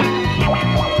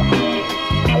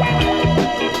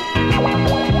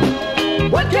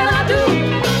 What can I do?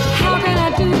 How can I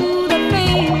do the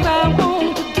things I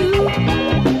want to do?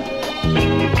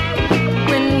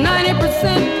 When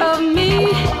 90% of me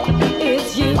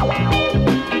is you.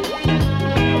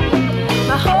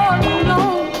 My heart no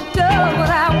longer does what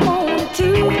I want it to.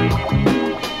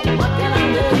 What can I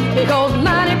do? Because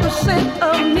 90%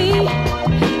 of me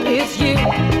is you.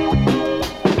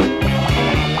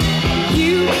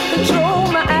 You control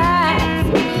my eyes.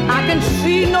 I can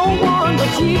see no one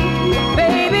but you,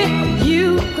 baby.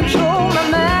 You control my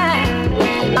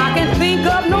mind. I can think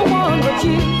of no one but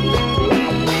you.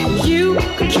 You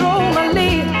control my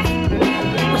lips,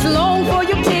 which long for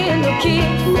your tender kiss.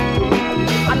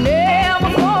 I never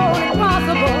thought it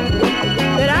possible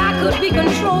that I could be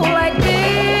controlled like this.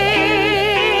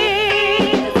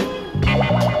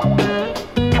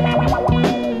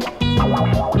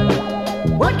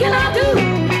 What can I do?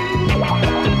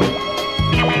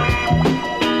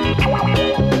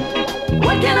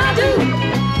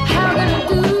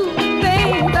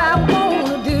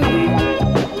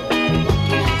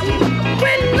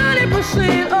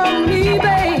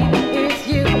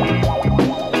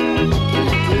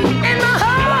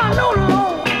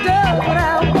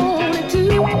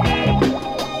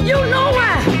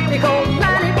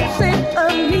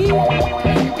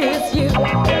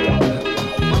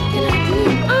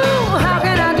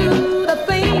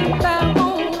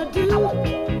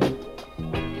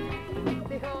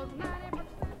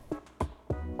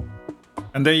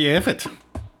 And there you have it.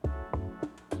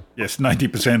 Yes,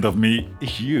 90% of me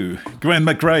is you, Grant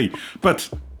McRae. But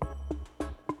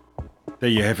there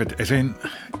you have it, as in,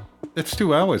 that's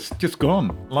 2 hours, just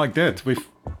gone, like that, with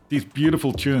these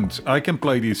beautiful tunes. I can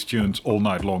play these tunes all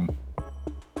night long.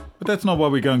 But that's not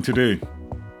what we're going to do.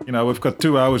 You know, we've got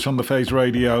 2 hours on the Face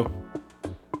Radio.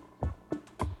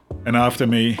 And after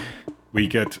me, we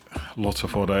get lots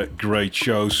of other great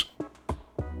shows.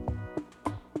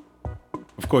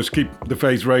 Of course, keep the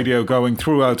Face Radio going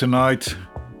throughout the night,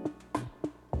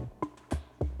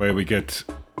 where we get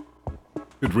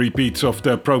good repeats of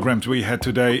the programs we had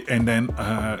today, and then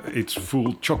it's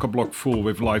full, chock-a-block full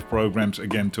with live programs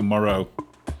again tomorrow.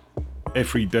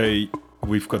 Every day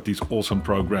we've got these awesome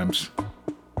programs.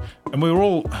 And we're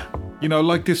all, you know,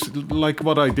 like this, like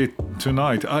what I did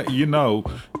tonight.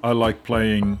 I like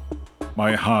playing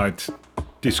my hard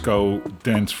disco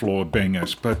dance floor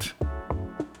bangers, but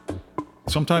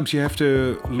sometimes you have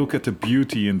to look at the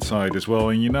beauty inside as well.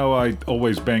 And you know, I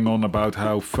always bang on about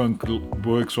how funk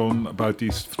works on about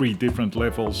these 3 different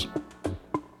levels.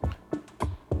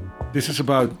 This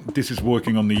is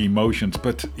working on the emotions,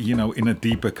 but you know, in a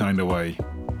deeper kind of way.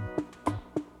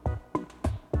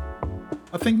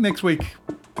 I think next week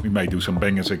we may do some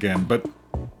bangers again, but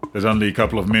there's only a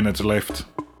couple of minutes left.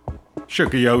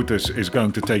 Shucky Otis is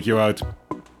going to take you out.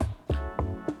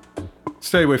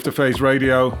 Stay with the Face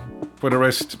Radio for the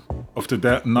rest of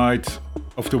the night,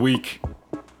 of the week.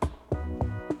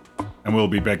 And we'll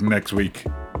be back next week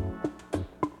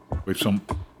with some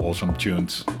awesome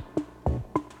tunes.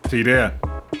 See you there.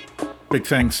 Big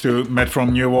thanks to Matt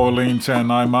from New Orleans and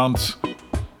 9 months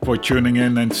for tuning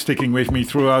in and sticking with me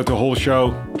throughout the whole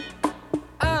show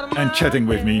and chatting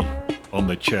with me on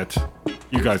the chat.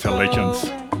 You guys are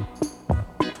legends.